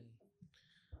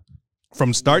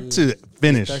 From start to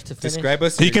finish. Start to finish. Describe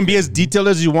us. So you can be as detailed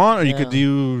as you want, or you Yeah. could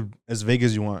do as vague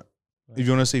as you want. If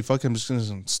you want to say, fuck it, I'm just going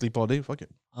to sleep all day, fuck it.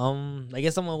 I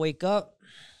guess I'm gonna wake up.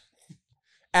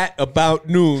 at about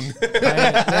noon.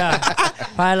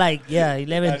 Probably like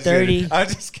 11:30. I'm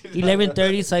just kidding.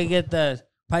 11:30, so I get the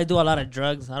Probably do a lot of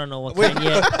drugs. I don't know what kind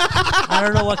yet. I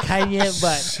don't know what kind yet,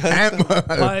 but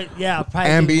yeah, probably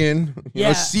Ambien,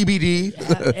 Yeah. CBD,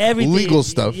 everything. legal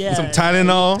stuff. Yeah. Some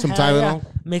Tylenol. Some Hell yeah. Tylenol.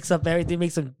 Mix up everything.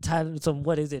 Make some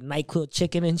what is it? NyQuil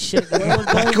chicken and shit.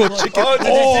 NyQuil chicken. Oh, did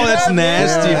you Oh, see that's that?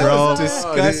 nasty, Yeah, bro. that's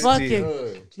disgusting.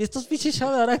 Fucking. Estos pinches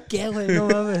shows ahora qué, güey. No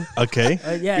mames. Okay.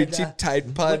 Yeah. Pinche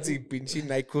Tide Pods y pinche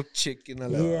NyQuil chicken.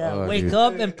 Yeah. Oh, Wake dude.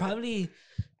 up and probably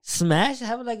smash.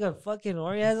 Have like a fucking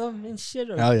orgasm and shit,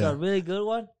 or Hell like yeah. a really good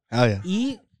one. Hell yeah.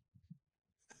 Eat.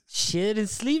 Shit and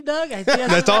sleep, dog. I think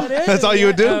That's all? about it. That's all you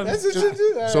would do? That's what you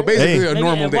do. So basically, Hey. a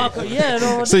normal day. Yeah,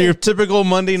 normal So day. your typical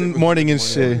Monday morning and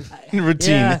shit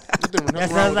routine. Yeah.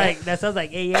 That sounds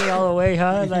like AA all the way,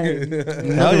 huh? Like,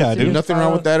 Hell yeah, dude. Nothing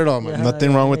wrong with that at all, man. Yeah.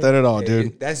 Nothing wrong with that at all,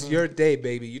 dude. That's your day,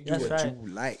 baby. You do That's what right. you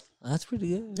like. That's pretty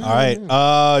good. All right.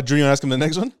 Drew, you want to ask him the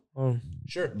next one?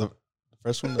 Sure. The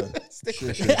first one?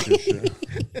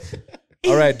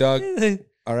 All right, dog.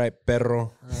 All right,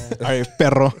 perro. All right,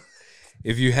 perro.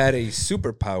 If you had a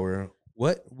superpower,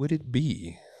 what would it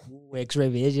be? X-ray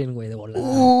vision, güey, de volada.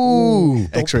 Ooh,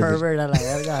 Don't X-ray vision. pervert a la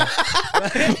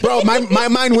verga. bro, my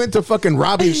mind went to fucking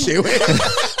Robbie shit.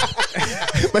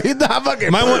 But he's not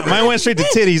fucking. Mine went straight to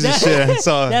titties and shit.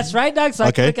 So That's right, dog. So I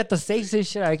Okay. can look at the safes and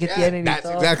shit. I get the enemy. That's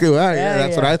exactly right. Yeah,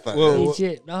 that's what I thought. Well,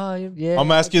 Shit. No, yeah. I'm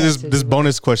gonna ask you this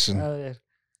bonus question. Oh, yeah.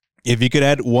 If you could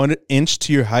add 1 inch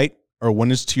to your height or 1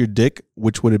 inch to your dick,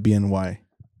 which would it be and why?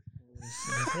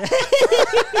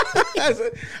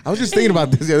 I was just thinking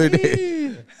about this the other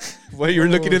day. Well, you were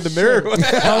looking in the mirror.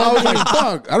 I was like,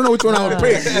 fuck. I don't know which one I would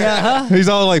pick. Yeah, huh? He's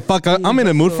all like, "Fuck, I'm in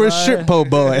a mood for a strip pole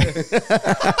boy."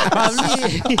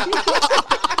 Probably.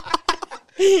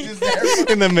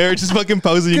 In the mirror, just fucking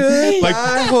posing like,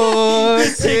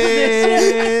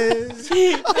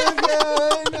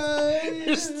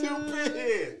 You're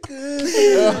stupid.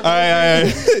 all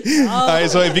right. All right.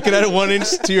 So if you could add 1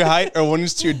 inch to your height or 1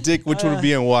 inch to your dick, which would it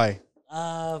be and why?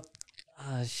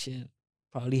 Shit.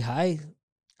 Probably high.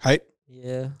 Height?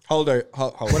 Yeah. How old are you?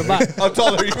 What about? How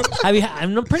tall are you?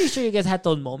 I'm pretty sure you guys had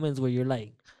those moments where you're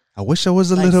like I wish I was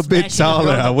a little bit smashing a girl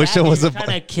taller. in the I wish back I and was you're a.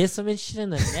 trying to kiss him and shit in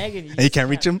the neck, and You can't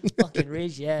reach him? Fucking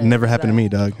reach, yeah. Never happened to me,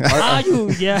 dog. Ah,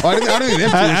 you, yeah. Oh, I don't even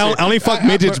I only fuck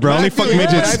midgets, bro. I only fuck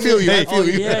midgets. I feel you. I Hey, feel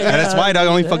you. Yeah, and that's why, dog. I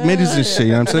only fuck midgets and shit. You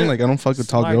know what I'm saying? Like, I don't fuck with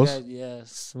tall Smart girls. guy, yeah,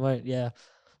 smart, yeah.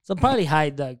 So probably high,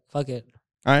 dog. Fuck it.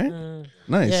 All right. Mm,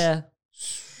 Nice. yeah.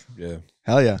 Yeah.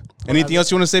 Hell yeah. Anything else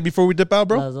you want to say before we dip out,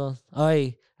 bro? That's all. Oh,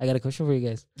 hey, I got a question for you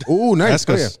guys. Ooh, nice. Ask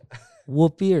Oh, us.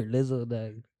 Whoopi or Lizzo,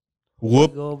 dog?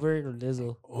 Whoop. Goldberg or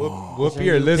Lizzo? Whoopi or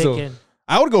You Lizzo? picking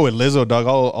I would go with Lizzo, dog,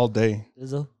 all day.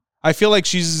 Lizzo? I feel like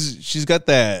she's got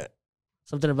that.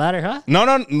 Something about her, huh? No.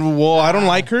 Well, I don't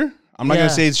like her. I'm not Yeah.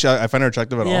 gonna say I find her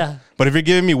attractive at all. Yeah. But if you're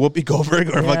giving me Whoopi Goldberg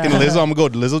or Yeah. fucking Lizzo, I'm gonna go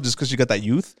with Lizzo just because she got that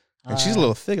youth and she's a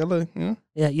little thick. I like, you know.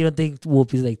 Yeah, you don't think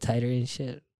Whoopi's like tighter and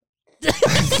shit?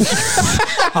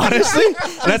 Honestly,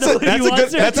 that's a good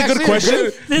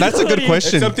question. That's a good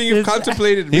question. Something you've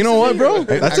contemplated. You know what, bro?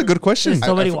 recently? That's a good question.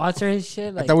 Somebody wants her and shit.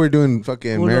 I Like, thought we were doing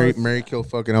fucking Who Mary, knows? Mary kill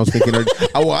fucking. I was thinking,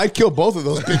 I'd kill both of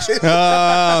those bitches.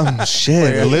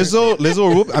 Shit, Lizzo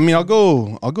or Whoop. I mean, I'll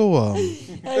go. I'll go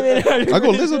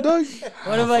Lizzo, dog.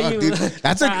 What about you? Dude,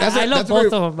 that's a I love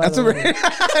both of them. That's a very,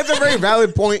 that's a very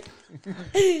valid point.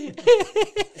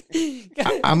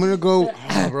 I'm gonna go,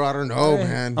 bro. I don't know,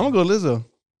 man. I'm gonna go Lizzo.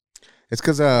 It's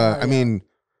because I mean,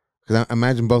 because I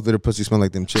imagine both of their pussy smell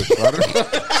like them chicks. So I don't know.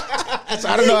 So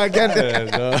I don't know. I get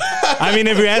that. I mean,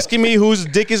 if you're asking me whose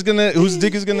dick is gonna,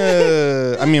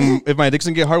 I mean, if my dick's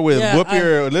gonna get hard with Yeah, Whoopi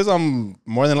or Lizzo, I'm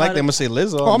more than likely I'm gonna say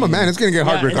Lizzo. Oh, I'm a man. It's gonna get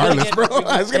hard Yeah, it's gonna regardless, get-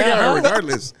 bro. It's gonna get hard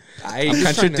regardless. I ain't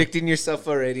contradicting yourself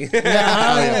already. Oh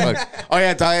yeah, fuck. Oh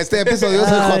yeah, este episodio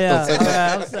se yeah.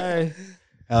 cortó. I'm sorry.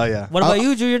 Hell yeah. What about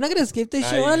you, Drew? You're not gonna skip this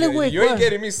shit. Órale, güey. You ain't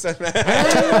getting me, son.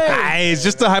 Ay, it's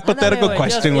just a hypothetical Ándale, güey,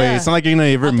 question, just- way. yeah. It's not like you're gonna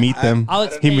ever meet them. I'll He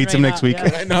explain meets right him next now. week.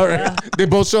 Yeah. I know, right? They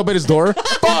both show up at his door.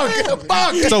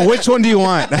 Fuck! So which one do you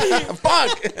want?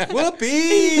 Fuck!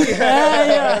 Whoopi.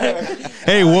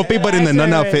 Hey, Whoopi, but in the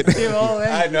nun outfit.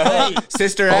 I know.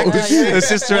 Sister act. The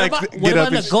sister What act, about, get what up.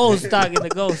 about and the ghost, dog? In the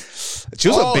ghost. She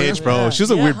was a Oh, bitch, bro. yeah. She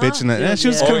was a Yeah, weird huh? bitch in that. Yeah, she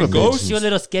was Yeah. kind of a Oh, ghost? bitch. She was a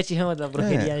little sketchy, huh, with the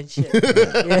brujeria and shit.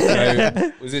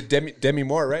 Yeah. Was it Demi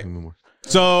Moore, right?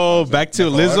 So back to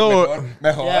Lizzo. Or,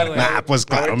 Mejor. Yeah, güey. nah, pues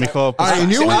claro, mijo. All right,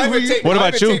 and you I were would take, What I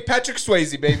about would you? take Patrick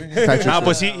Swayze, baby. Nah,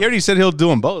 but he already said he'll do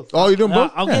them both. Oh, you doing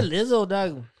both? I'll get Lizzo,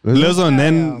 dog. Lizzo and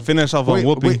then finish off on Wait,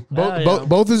 Whoopi. wait, Yeah.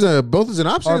 both is an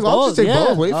option. Or I'll just both, take yeah.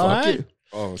 both. Wait, All fuck right. it.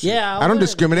 Oh, shit. Yeah, I don't would.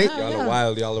 discriminate. Yeah, Y'all yeah. are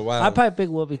wild. Y'all are wild. I'd probably pick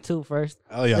Whoopi too first.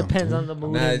 Hell yeah. Depends on the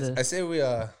mood. Nah, and the- I say we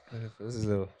this is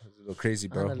a little crazy,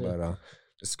 bro. Ándale.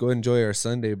 But Let's go enjoy our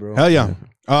Sunday, bro. Hell yeah. Do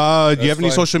you have any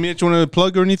fun. social media that you want to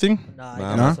plug or anything? Nah,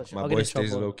 Nah, I nah. got My I'll boy get in stays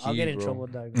trouble. low-key, I'll get in bro. trouble,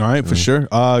 dog. All right, for sure.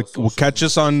 We'll catch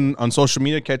us on social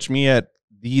media. Catch me at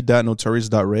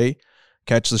the.notorious.ray.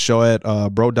 Catch the show at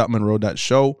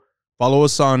bro.monroe.show. Follow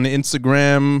us on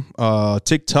Instagram,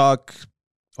 TikTok.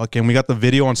 Fucking, we got the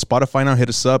video on Spotify now. Hit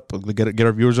us up. Get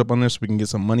our viewers up on there so we can get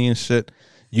some money and shit.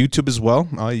 YouTube as well.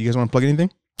 You guys want to plug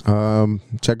anything?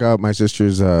 Check out my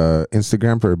sister's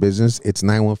Instagram for her business. It's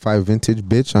 915 Vintage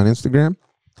Bitch on Instagram.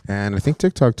 And I think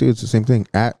TikTok too. It's the same thing.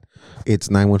 At it's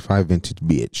 915 Vintage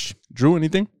Bitch. Drew,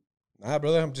 anything? Nah,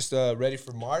 brother, I'm just ready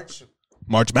for March.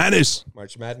 March Madness.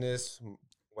 March Madness.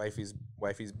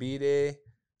 Wifey's B-Day.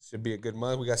 Should be a good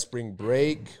month. We got spring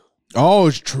break. Oh,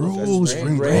 it's true.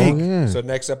 Spring break. Oh, yeah. So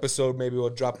next episode, maybe we'll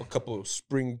drop a couple of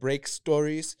spring break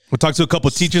stories. We'll talk to a couple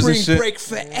teachers and Spring shit. break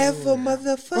forever,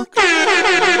 motherfucker.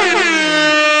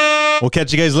 We'll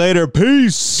catch you guys later.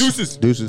 Peace. Deuces. Deuces.